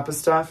on the top of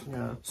stuff.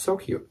 Yeah. So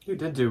cute. You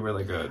did do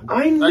really good.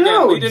 I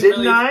know,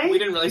 didn't I? We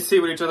didn't really see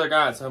what each other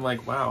got, so I'm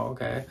like, wow,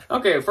 okay.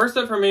 Okay, first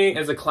up for me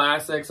is a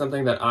classic,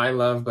 something that I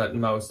love but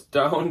most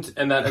don't,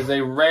 and that is a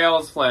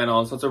Rails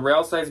flannel. So it's a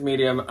rail size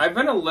medium. I've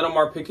been a little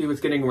more picky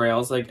with getting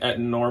Rails like at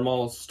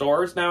normal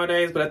stores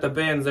nowadays, but at the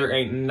bins there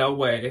ain't no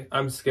way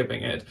I'm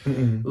skipping it.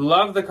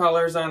 Love the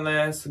colors on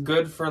this.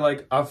 Good for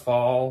like a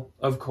fall,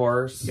 of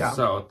course. Yeah.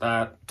 So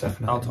that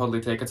definitely I'll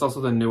totally take. It's also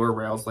the newer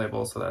Rails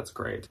label, so that's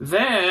great.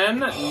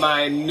 Then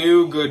my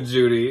new good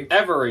Judy,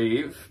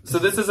 Evereve. So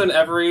this is an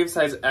Evereve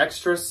size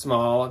extra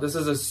small. This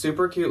is a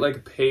super cute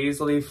like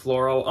paisley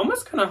floral,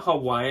 almost kind of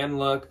Hawaiian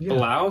look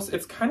blouse.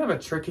 It's kind of a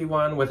tricky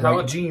one with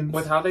how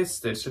they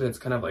stitched it. It's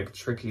kind of like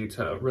tricky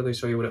to really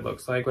show you what it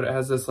looks like, but it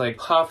has this like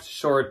puffed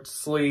short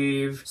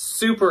sleeve,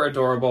 super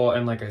adorable.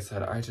 And like I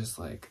said, I just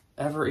like,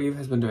 Evereve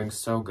has been doing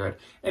so good.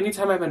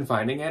 Anytime I've been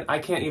finding it, I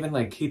can't even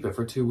like keep it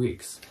for 2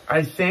 weeks.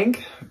 I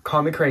think,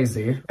 call me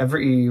crazy,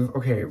 Evereve,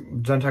 okay,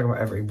 done talking about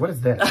Evereve. What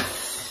is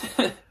this?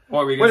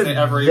 What were you gonna say?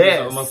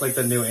 Evereve is almost like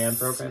the new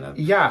Anthro kind of?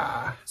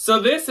 Yeah. So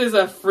this is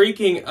a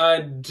freaking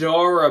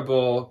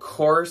adorable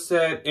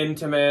corset,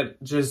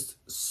 intimate, just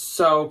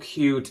so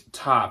cute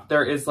top.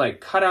 There is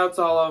like cutouts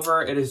all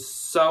over. It is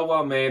so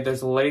well made.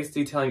 There's lace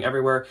detailing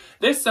everywhere.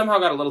 This somehow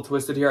got a little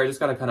twisted here. I just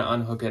gotta kind of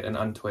unhook it and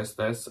untwist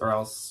this, or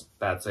else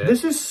that's it.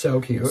 This is so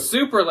cute.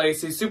 Super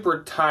lacy,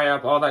 super tie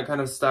up, all that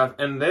kind of stuff.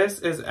 And this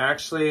is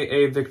actually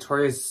a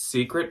Victoria's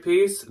Secret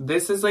piece.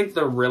 This is like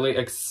the really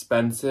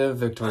expensive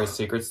Victoria's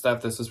Secret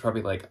stuff. This is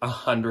probably like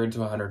 $100 to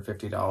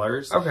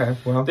 $150. Okay,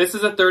 well. This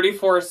is a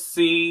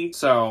 34C,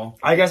 so.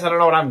 I guess I don't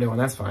know what I'm doing.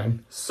 That's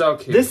fine. So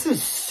cute. This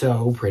is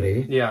so pretty.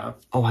 Cherry. Yeah.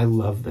 Oh, I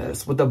love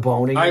this. With the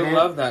boning in it.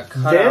 Love that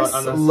cutout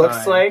on the This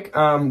looks side.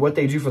 like what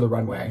they do for the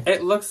runway.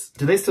 It looks...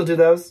 Do they still do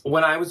those?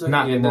 When I was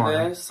looking into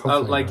this,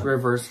 like not.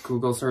 reverse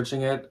Google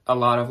searching it, a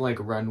lot of like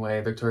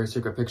runway Victoria's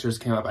Secret pictures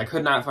came up. I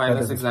could not find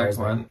this exact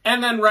one.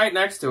 And then right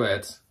next to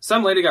it,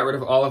 some lady got rid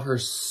of all of her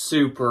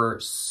super,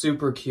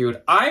 super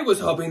cute. I was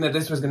hoping that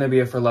this was going to be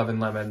a For Love and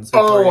Lemons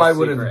Victoria's I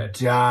would have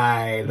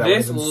died.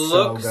 This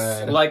looks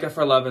like a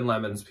For Love and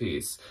Lemons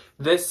piece.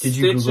 This Did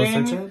you Google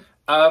stitching search it?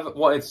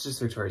 well, it's just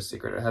Victoria's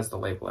Secret. It has the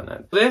label in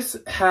it. This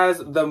has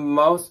the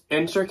most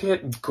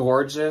intricate,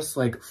 gorgeous,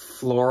 like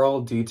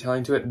floral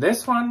detailing to it.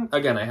 This one,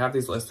 again, I have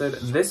these listed.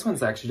 This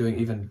one's actually doing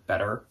even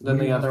better than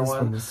the other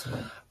one.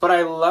 But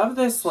I love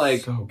this,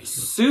 like,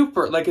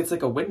 super, like, it's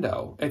like a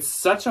window. It's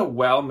such a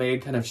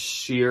well-made kind of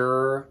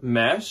sheer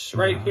mesh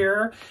right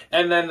here.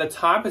 And then the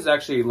top is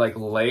actually, like,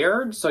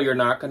 layered, so you're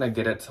not going to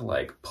get it to,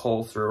 like,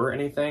 pull through or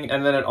anything.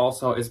 And then it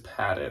also is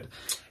padded.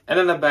 And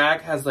then the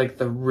back has like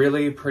the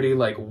really pretty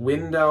like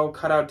window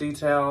cutout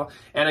detail.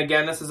 And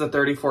again, this is a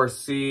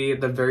 34C,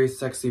 the very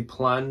sexy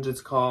plunge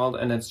it's called,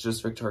 and it's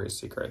just Victoria's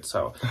Secret.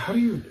 So how do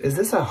you, is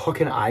this a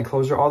hook and eye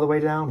closure all the way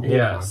down?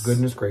 Yes. Oh,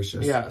 goodness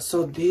gracious. Yeah,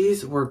 so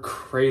these were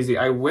crazy.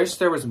 I wish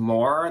there was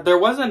more. There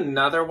was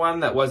another one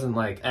that wasn't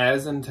like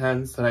as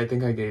intense that I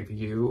think I gave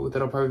you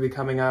that'll probably be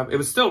coming up. It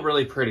was still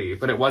really pretty,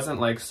 but it wasn't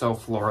like so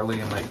florally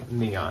and like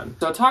neon.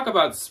 So talk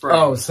about spring.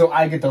 Oh, so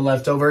I get the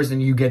leftovers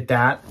and you get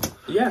that?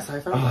 Yes, I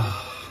found that.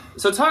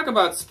 So talk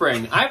about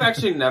spring. I've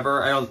actually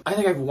never, I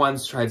think I've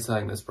once tried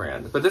selling this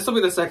brand, but this will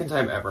be the second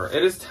time ever.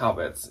 It is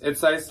Talbot's. It's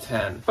size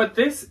 10. But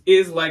this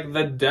is like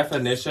the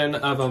definition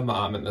of a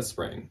mom in the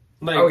spring.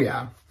 Like, oh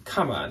yeah.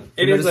 Come on.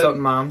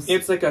 Moms.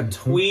 It's like a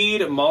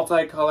tweed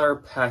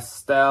multicolor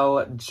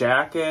pastel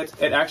jacket.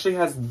 It actually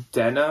has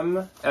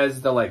denim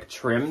as the like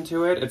trim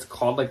to it. It's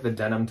called like the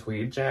denim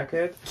tweed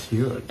jacket.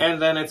 Cute.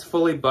 And then it's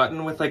fully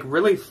buttoned with like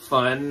really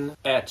fun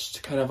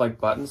etched kind of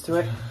like buttons to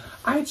it.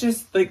 I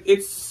just like,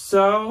 it's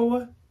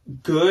so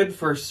good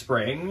for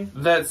spring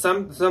that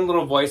some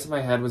little voice in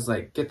my head was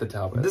like, get the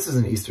Talbot. This is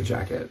an Easter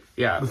jacket.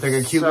 Yeah. With like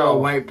a cute little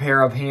white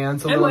pair of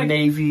pants, a little like,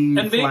 navy.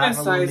 And being a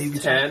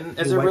size 10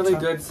 is a really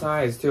good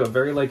size too. A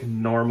very like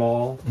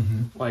normal,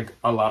 like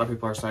a lot of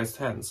people are size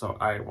 10. So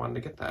I wanted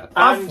to get that.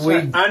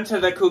 Onto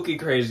the kooky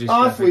crazy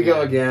stuff. Off we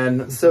go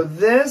again. So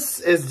this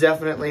is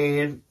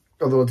definitely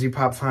a little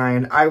Depop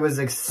find. I was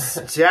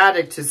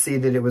ecstatic to see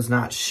that it was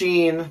not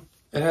Sheen.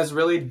 It has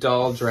really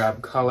dull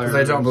drab colors.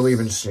 Because I don't believe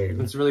in Sheen.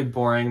 It's really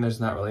boring.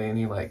 There's not really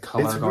any like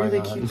color going on.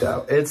 It's really cute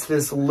though. It's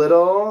this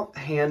little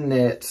hand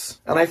knit.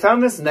 And I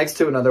found this next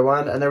to another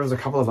one, and there was a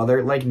couple of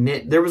other like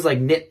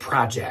knit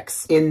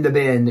projects in the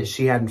bin that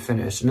she hadn't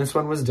finished. And this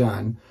one was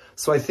done.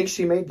 So I think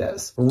she made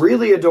this.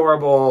 Really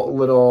adorable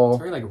little... It's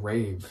very like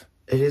rave.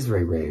 It is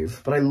very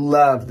rave. But I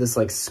love this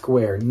like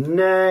square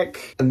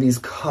neck. And these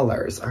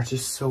colors are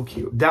just so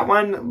cute. That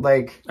one,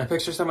 like... I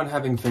picture someone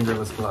having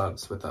fingerless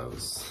gloves with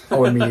those.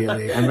 Oh,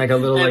 immediately. And like a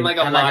little like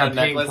a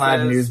pink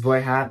plaid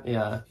newsboy hat.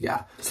 Yeah.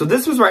 Yeah. So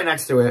this was right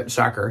next to it.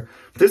 Shocker.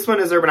 This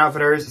one is Urban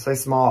Outfitters. It's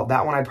size small.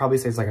 That one I'd probably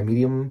say is like a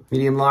medium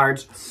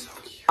large.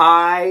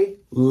 I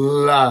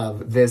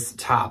love this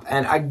top.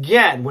 And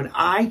again, when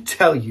I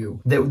tell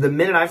you that the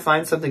minute I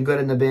find something good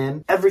in the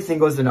bin, everything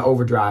goes into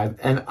overdrive.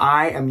 And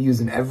I am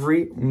using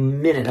every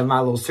minute of my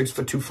little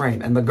 6'2"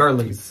 frame. And the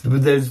girlies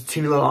with those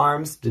teeny little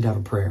arms did have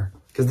a prayer.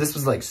 Because this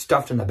was like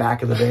stuffed in the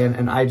back of the bin.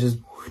 And I just...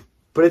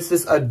 But it's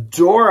this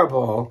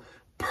adorable...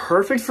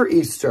 perfect for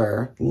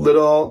Easter,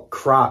 little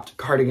cropped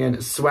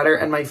cardigan sweater.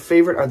 And my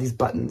favorite are these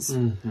buttons.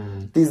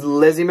 These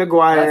Lizzie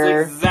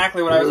McGuire. That's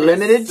exactly what I was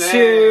limited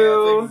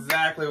to. That's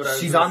exactly what I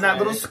was She's on that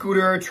little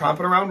scooter,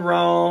 tromping around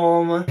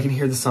Rome. I can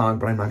hear the song,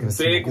 but I'm not going to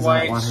sing it because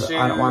I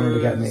don't want her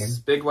to get me.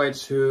 Big white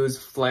shoes,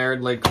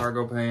 flared like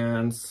cargo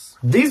pants.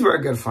 These were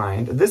a good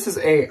find. This is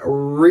a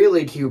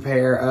really cute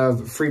pair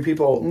of Free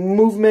People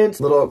Movement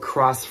little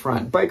cross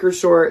front biker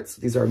shorts.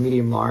 These are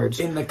medium large.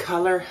 In the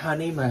color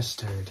honey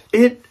mustard.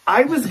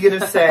 I was going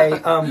to say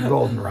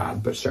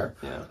goldenrod, but sure.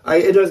 Yeah.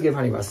 It does give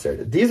honey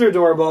mustard. These are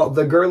adorable.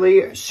 The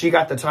girly, she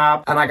got the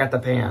top and I got the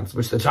pants,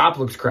 which the top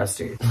looks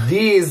crusty.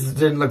 These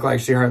didn't look like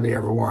she hardly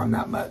ever wore them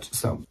that much.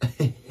 So.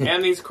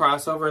 And these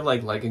crossover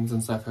like leggings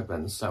and stuff have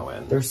been so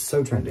in. They're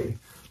so trendy.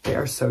 They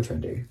are so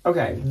trendy.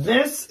 Okay,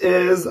 this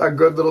is a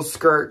good little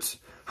skirt.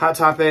 Hot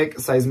Topic,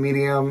 size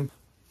medium.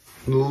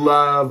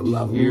 Love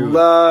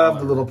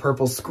the little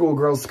purple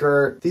schoolgirl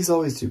skirt. These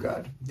always do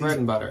good. Bread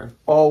and butter.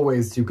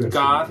 Always do good.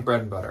 Goth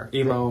bread and butter.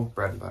 Emo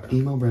bread and butter.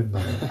 Emo bread and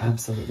butter,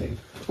 absolutely.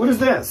 What is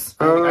this?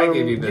 I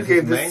gave you this. You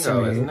gave this mango,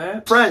 to me. Isn't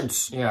it?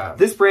 French. Yeah.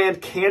 This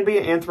brand can be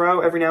an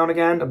Anthro every now and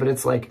again, but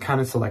it's like kind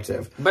of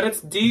selective. But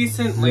it's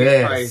decently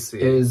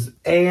pricey.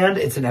 And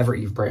it's an Ever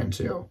Eve brand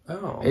too.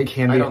 Oh. It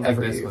can be I don't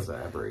Ever think this Eve. was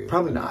an Ever Eve.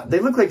 Probably not. They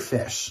look like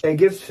fish. They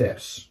give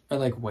fish. Or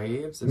like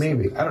waves?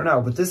 Maybe. I don't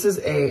know. But this is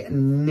a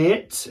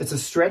knit. It's a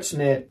stretch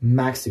knit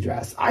maxi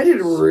dress. I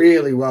did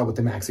really well with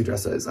the maxi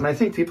dresses. And I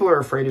think people are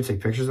afraid to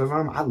take pictures of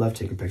them. I love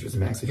taking pictures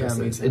of maxi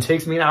dresses. It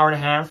takes me an hour and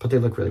a half, but they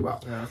look really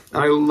well. Yeah.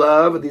 And I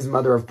love these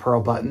mother of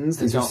pearl buttons.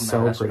 These are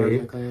so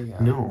pretty. Yeah.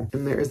 No.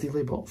 And there is the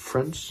label.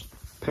 French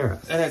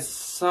Paris. And it's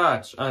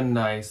such a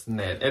nice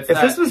knit. If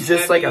this was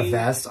just like a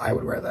vest, I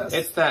would wear this.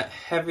 It's that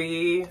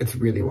heavy. It's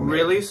really well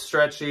really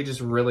stretchy,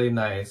 just really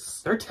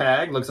nice. Their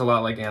tag looks a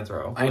lot like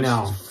Anthro. I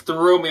know.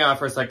 Threw me off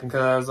for a second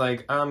because I was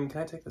like, can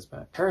I take this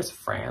back? Paris,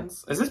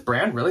 France? Is this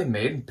brand really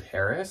made in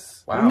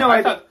Paris? Wow. No,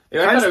 I thought it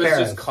was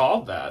Paris. Just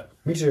called that.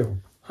 Me too.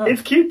 Huh.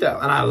 It's cute though,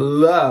 and I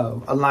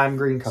love a lime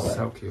green color.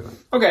 So cute.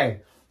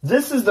 Okay.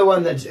 This is the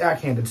one that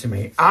Jack handed to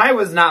me. I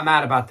was not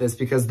mad about this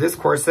because this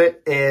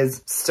corset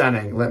is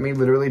stunning. Let me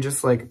literally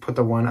just like put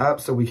the one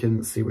up so we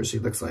can see what she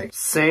looks like.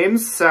 Same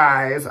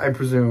size, I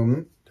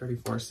presume.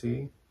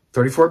 34C.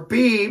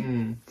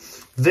 34B.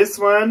 This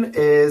one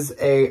is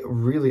a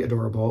really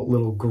adorable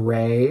little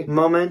gray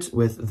moment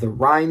with the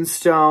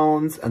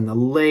rhinestones and the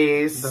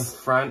lace. The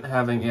front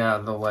having,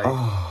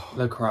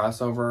 the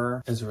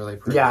crossover is really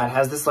pretty. Yeah, it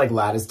has this like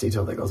lattice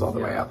detail that goes all the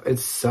way up.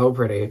 It's so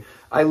pretty.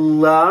 I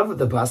love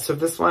the bust of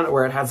this one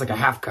where it has like a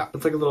half cup.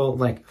 It's like a little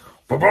like,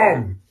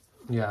 boom.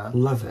 Yeah.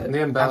 Love it. And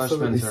the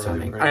embellishments are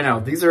really pretty. I know.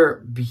 These are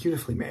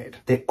beautifully made.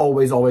 They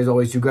always, always,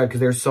 always do good because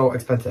they're so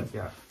expensive.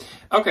 Yeah.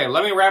 Okay,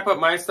 let me wrap up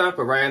my stuff,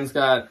 but Ryan's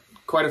got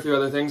quite a few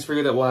other things for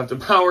you that we'll have to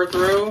power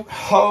through.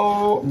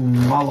 Oh,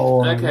 my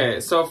lord. Okay,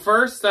 so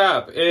first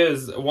up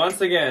is, once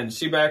again,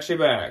 she back.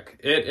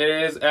 It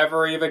is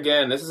Evereve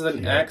again. This is an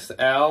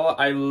XL.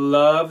 I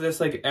love this,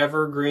 like,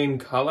 evergreen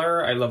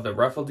color. I love the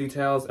ruffle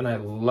details, and I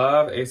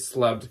love a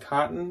slubbed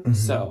cotton.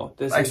 So,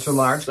 this extra is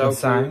large, so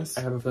size.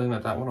 I have a feeling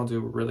that one will do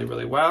really,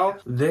 really well.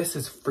 This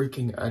is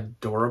freaking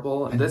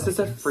adorable. This is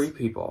a Free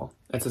People.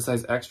 It's a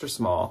size extra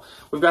small.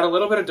 We've got a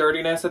little bit of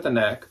dirtiness at the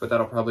neck, but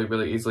that'll probably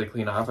really easily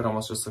clean off. It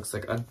almost just looks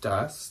like a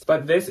dust.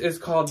 But this is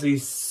called the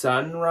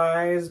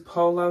Sunrise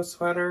Polo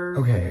Sweater.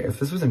 Okay, if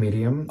this was a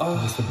medium,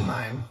 this would be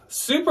mine.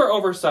 Super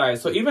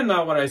oversized. So even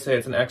though when I say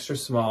it's an extra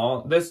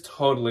small, this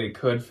totally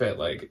could fit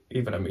like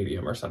even a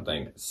medium or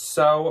something.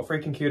 So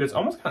freaking cute. It's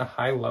almost kind of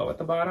high-low at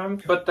the bottom,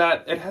 but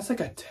that it has like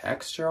a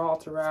texture all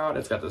throughout.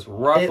 It's got this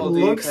ruffle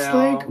detail. It looks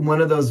like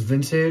one of those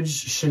vintage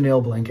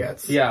Chanel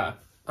blankets. Yeah.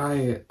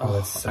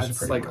 That's such a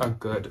pretty like one. a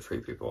good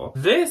Free People.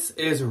 This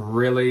is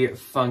really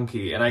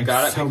funky, and I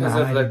got it because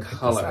of the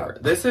color.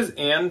 This is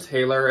Ann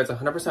Taylor. It's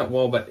 100%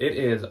 wool, but it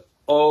is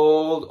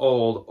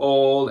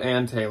old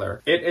Ann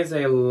Taylor. It is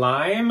a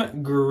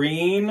lime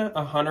green,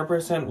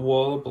 100%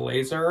 wool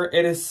blazer.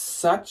 It is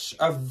such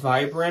a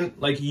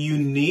vibrant, like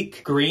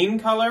unique green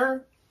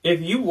color.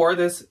 If you wore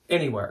this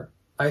anywhere,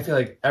 I feel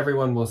like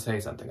everyone will say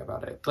something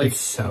about it. Like, it's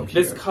so cute.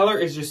 This color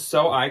is just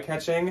so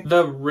eye-catching.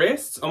 The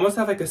wrists almost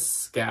have like a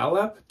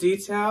scallop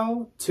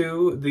detail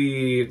to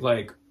the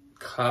like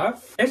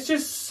cuff. It's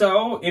just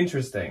so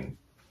interesting.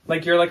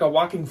 Like you're like a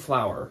walking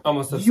flower,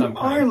 almost of some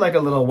kind. You are like a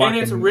little walking,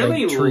 and it's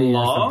really like, tree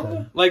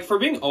long. Like for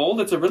being old,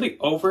 it's a really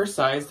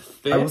oversized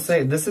fit. I will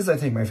say this is, I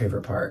think, my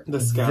favorite part.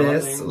 The scallop.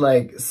 This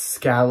like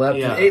scallop.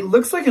 Yeah. It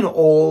looks like an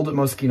old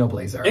Moschino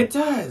blazer. It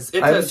does.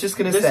 I was just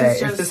gonna say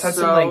if this had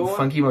some like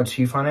funky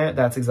motif on it,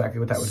 that's exactly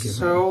what that would give me.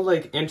 So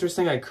like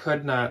interesting. I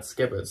could not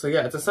skip it. So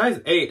yeah, it's a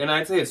size 8, and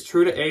I'd say it's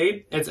true to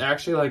 8. It's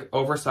actually like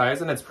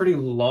oversized, and it's pretty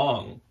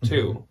long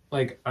too.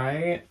 Like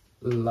I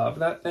love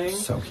that thing.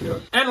 So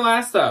cute. And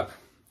last up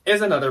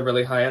is another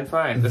really high-end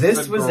find.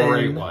 This was a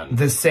great one.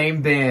 The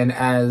same bin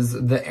as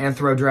the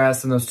Anthro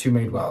dress and those two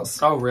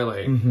Madewells. Oh,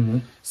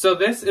 really? So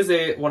this is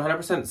a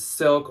 100%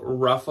 silk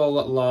ruffle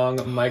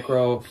long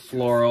micro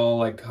floral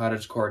like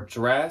cottagecore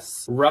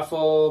dress.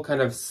 Ruffle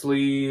kind of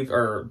sleeve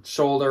or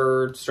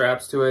shoulder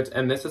straps to it.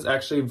 And this is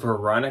actually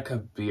Veronica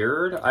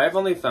Beard. I've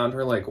only found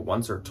her like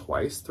once or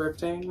twice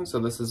thrifting. So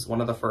this is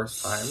one of the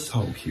first times.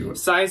 So cute.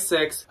 Size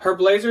 6. Her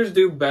blazers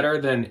do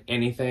better than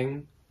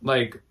anything.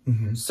 Like,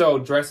 so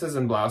dresses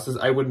and blouses,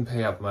 I wouldn't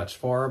pay up much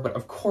for, but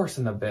of course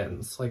in the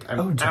bins. Like,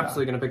 I'm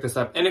absolutely going to pick this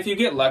up. And if you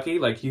get lucky,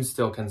 like, you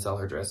still can sell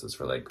her dresses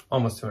for, like,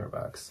 almost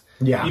 $200.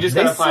 Yeah. You just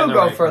gotta find the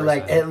right person. For,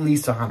 like, at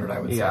least 100,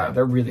 I would say.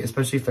 They're really,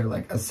 especially if they're,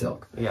 like, a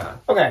silk. Yeah.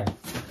 Okay.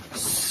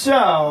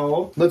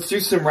 So, let's do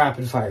some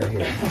rapid fire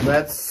here.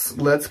 Let's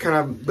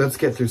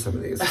get through some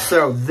of these.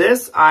 So,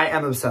 this I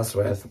am obsessed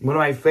with. One of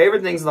my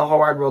favorite things in the whole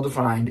wide world to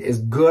find is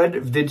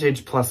good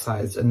vintage plus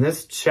size. And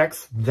this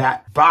checks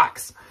that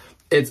box.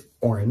 It's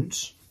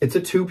orange. It's a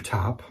tube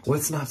top.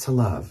 What's not to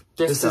love?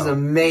 This is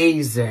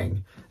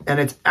amazing. And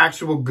it's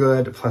actual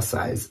good plus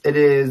size. It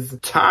is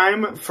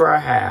time for a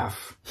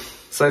half.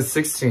 Size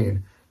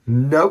 16.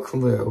 No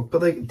clue.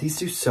 But like, these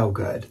do so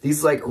good.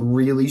 These like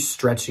really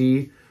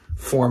stretchy,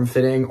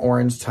 form-fitting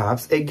orange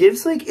tops. It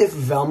gives like if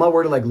Velma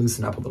were to like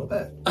loosen up a little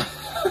bit.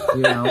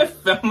 You know?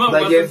 If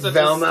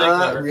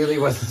Velma really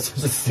wasn't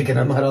such a stick in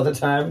the mud all the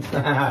time.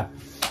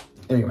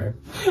 Anyway.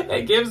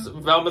 It gives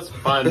Velma's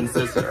fun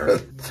sister.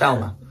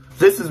 Velma.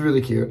 This is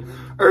really cute.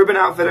 Urban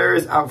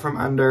Outfitters, out from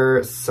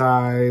under,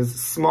 size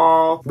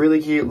small.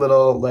 Really cute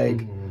little,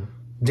 like,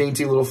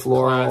 dainty little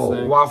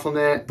floral waffle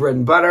knit, bread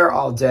and butter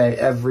all day,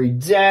 every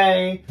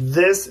day.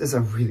 This is a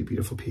really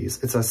beautiful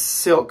piece. It's a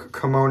silk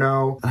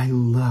kimono. And I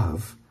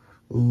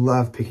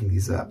love picking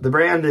these up. The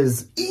brand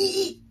is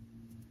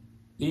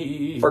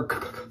or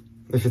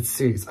if it's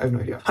C's, I have no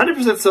idea.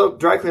 100% silk,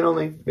 dry clean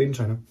only, made in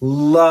China.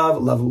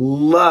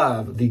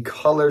 Love the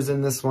colors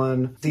in this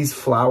one. These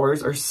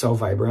flowers are so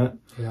vibrant.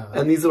 Yeah.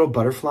 And these little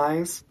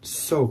butterflies,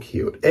 so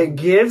cute. It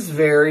gives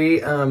very,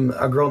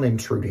 a girl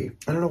named Trudy.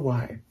 I don't know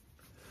why.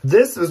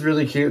 This was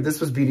really cute.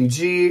 This was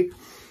BDG,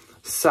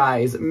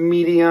 size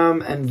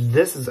medium. And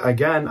this is,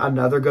 again,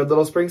 another good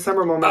little spring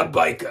summer moment. A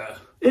biker.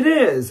 It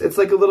is. It's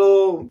like a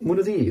little, one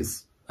of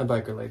these. A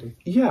biker lady.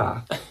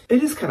 Yeah,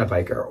 it is kind of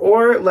biker.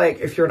 Or like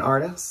if you're an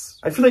artist,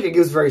 I feel like it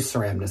gives very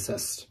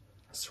ceramicist.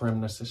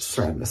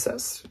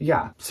 Ceramicist.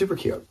 Yeah, super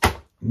cute.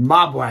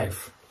 Mob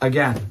Wife.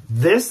 Again,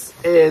 this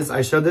is,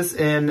 I showed this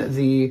in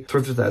the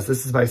Thrift With Us.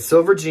 This is by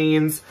Silver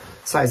Jeans,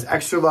 size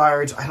extra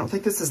large. I don't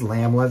think this is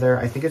lamb leather.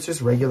 I think it's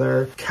just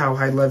regular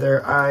cowhide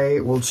leather.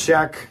 I will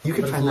check. You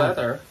can find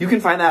that. You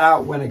can find that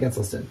out when it gets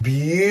listed.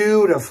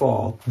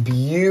 Beautiful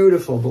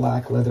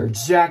black leather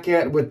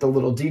jacket with the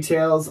little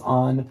details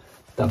on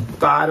the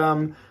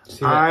bottom. See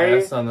the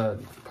S on the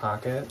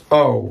pocket?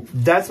 Oh,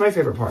 that's my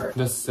favorite part.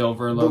 The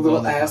silver logo. The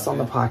little S on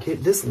the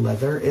pocket. This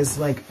leather is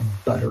like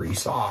buttery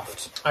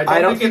soft.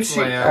 I don't think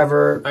she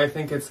ever. I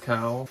think it's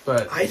cow,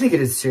 but I think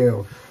it is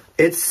too.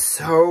 It's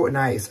so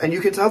nice. And you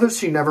can tell that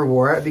she never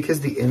wore it because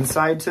the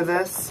inside to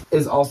this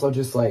is also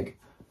just like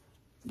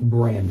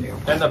brand new.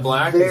 And the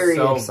black is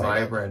so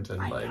vibrant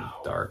and like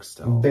dark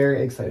still.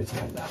 Very excited to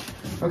find that.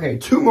 Okay,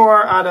 2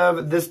 more out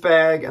of this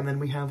bag, and then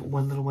we have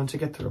one little one to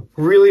get through.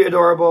 Really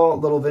adorable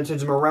little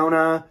vintage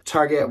Morona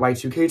Target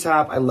Y2K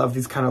top. I love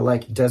these kind of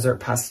like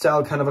desert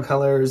pastel kind of a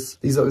colors.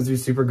 These always do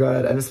super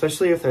good, and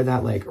especially if they're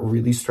that like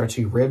really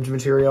stretchy ribbed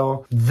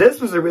material.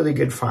 This was a really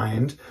good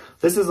find.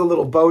 This is a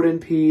little Bowden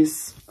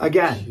piece.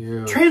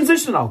 Again,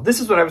 transitional. This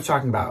is what I was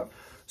talking about.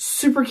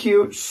 Super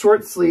cute,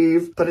 short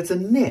sleeve, but it's a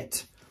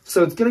knit.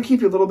 So it's going to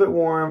keep you a little bit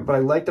warm, but I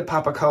like the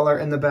pop of color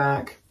in the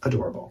back.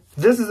 Adorable.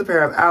 This is a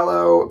pair of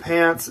Aloe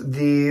pants.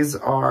 These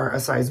are a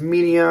size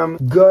medium.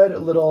 Good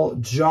little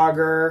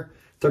jogger.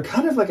 They're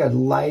kind of like a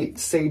light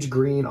sage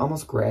green,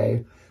 almost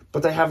gray,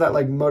 but they have that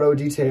like moto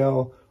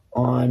detail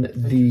on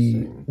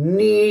the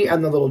knee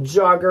and the little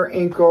jogger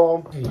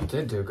ankle. You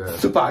did do good.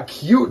 Super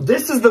cute.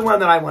 This is the one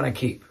that I want to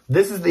keep.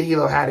 This is the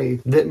Hilo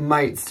Hattie that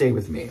might stay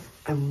with me.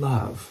 I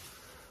love.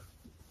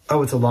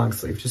 Oh, it's a long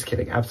sleeve. Just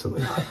kidding.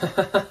 Absolutely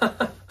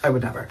not. I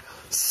would never.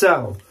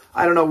 So,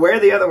 I don't know where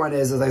the other one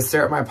is as I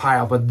stare at my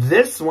pile, but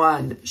this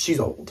one, she's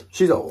old.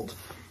 She's old.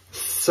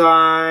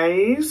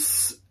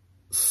 Size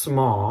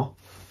small.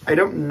 I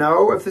don't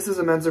know if this is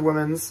a men's or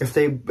women's, if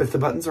the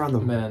buttons are on the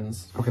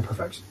men's. Okay,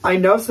 perfect. I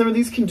know some of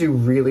these can do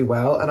really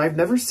well, and I've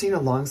never seen a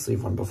long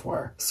sleeve one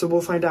before. So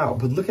we'll find out.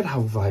 But look at how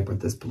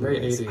vibrant this blue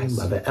is. 80s. I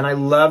love it. And I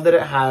love that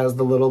it has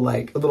the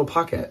little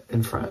pocket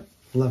in front.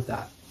 Love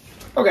that.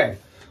 Okay.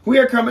 We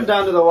are coming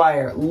down to the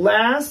wire.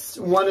 Last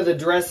one of the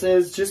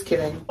dresses, just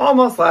kidding.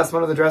 Almost last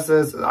one of the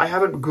dresses. I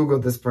haven't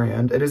Googled this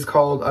brand. It is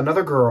called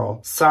Another Girl,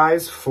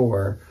 size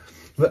 4.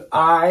 But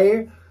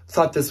I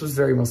thought this was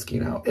very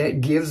Moschino.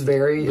 It gives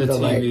very, the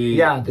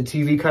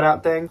TV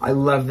cutout thing. I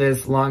love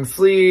this long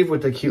sleeve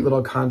with the cute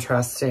little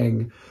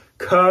contrasting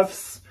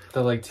cuffs.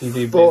 The like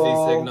TV busy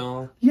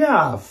signal.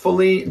 Yeah,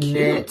 fully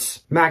knit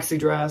maxi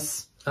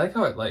dress. I like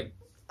how it like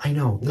I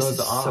know, this goes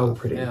is off. So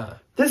pretty. Yeah.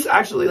 This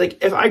actually,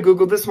 like, if I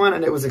Googled this one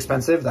and it was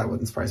expensive, that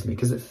wouldn't surprise me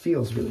because it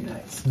feels really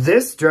nice.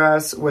 This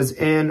dress was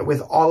in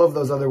with all of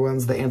those other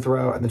ones, the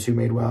Anthro and the 2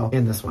 Madewell,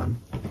 and this one.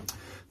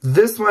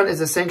 This one is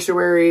a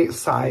Sanctuary,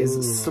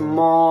 size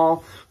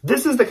small.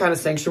 This is the kind of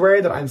Sanctuary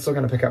that I'm still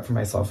going to pick up for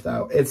myself,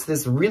 though. It's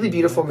this really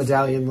beautiful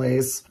medallion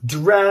lace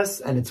dress,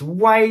 and it's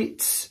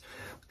white,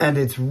 and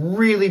it's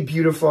really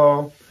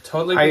beautiful.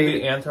 Totally could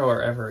be Anthro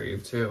or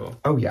Evereve, too.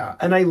 Oh, yeah.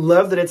 And I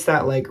love that it's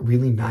that, like,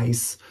 really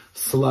nice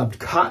slubbed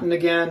cotton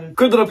again.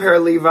 Good little pair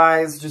of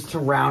Levi's just to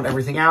round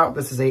everything out.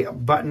 This is a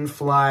button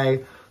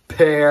fly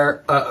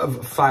pair of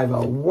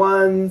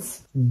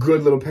 501s.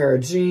 Good little pair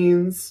of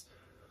jeans.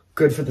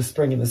 Good for the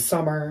spring and the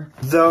summer.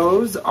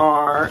 Those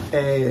are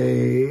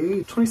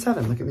a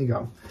 27. Look at me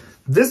go.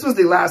 This was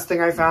the last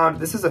thing I found.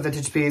 This is a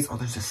vintage piece. Oh,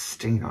 there's a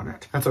stain on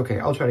it. That's okay.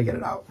 I'll try to get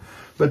it out.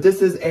 But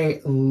this is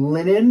a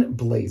linen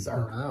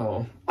blazer.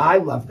 Wow. I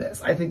love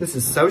this. I think this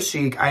is so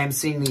chic. I am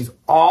seeing these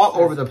all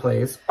over the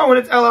place. Oh, and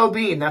it's LL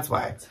Bean. That's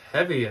why. It's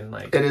heavy and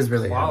like it is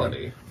really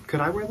quality. Heavy. Could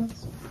I wear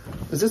this?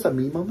 Is this a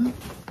me moment?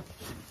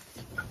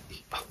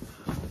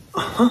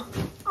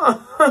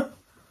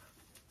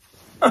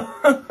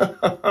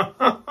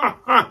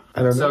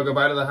 I don't know. So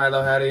goodbye to the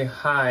Hilo Hattie.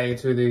 Hi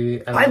to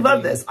the. I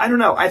love this. I don't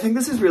know. I think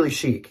this is really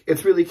chic.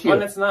 It's really cute.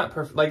 And it's not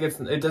perfect. Like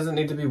it doesn't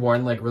need to be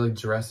worn like really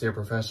dressy or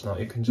professional.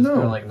 You can just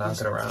kind of like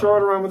knock it around. Throw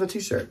it around with a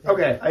t-shirt.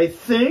 Okay. I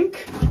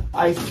think.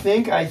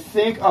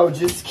 Oh,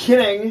 just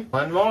kidding.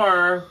 One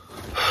more.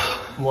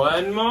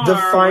 One more. The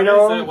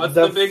final. What's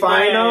the big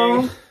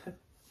final?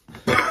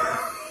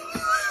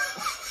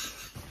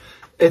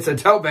 It's a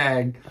tote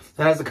bag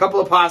that has a couple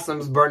of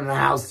possums burning a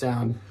house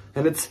down.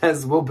 And it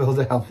says, we'll build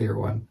a healthier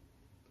one.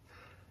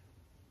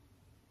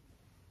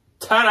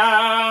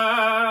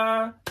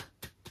 Ta-da!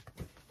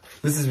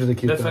 This is really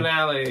cute. The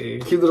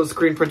finale. Cute little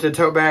screen printed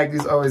tote bag.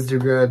 These always do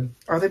good.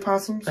 Are they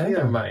possums? I think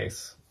they're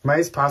mice.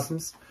 Mice,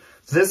 possums.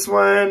 This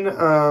one,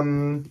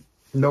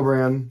 no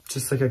brand.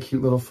 Just like a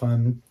cute little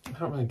fun. I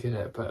don't really get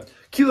it, but...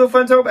 Cute little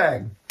fun tote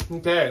bag.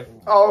 Okay.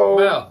 Oh.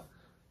 Well.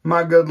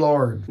 My good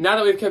Lord. Now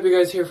that we've kept you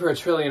guys here for 1.5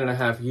 trillion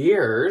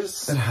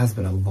years. It has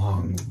been a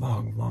long,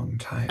 long, long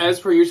time. As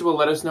per usual,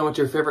 let us know what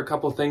your favorite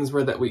couple things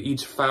were that we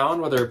each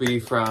found, whether it be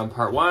from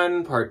part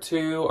 1, part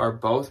 2, or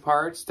both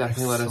parts.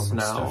 Definitely let us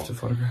know. Stuff to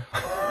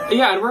photograph.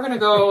 Yeah, and we're going to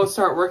go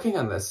start working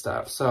on this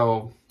stuff.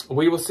 So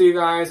we will see you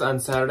guys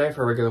on Saturday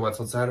for regular What's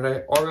on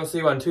Saturday, or we'll see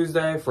you on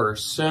Tuesday for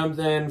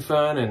something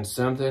fun and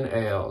something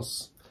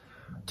else.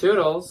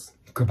 Toodles.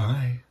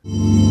 Goodbye.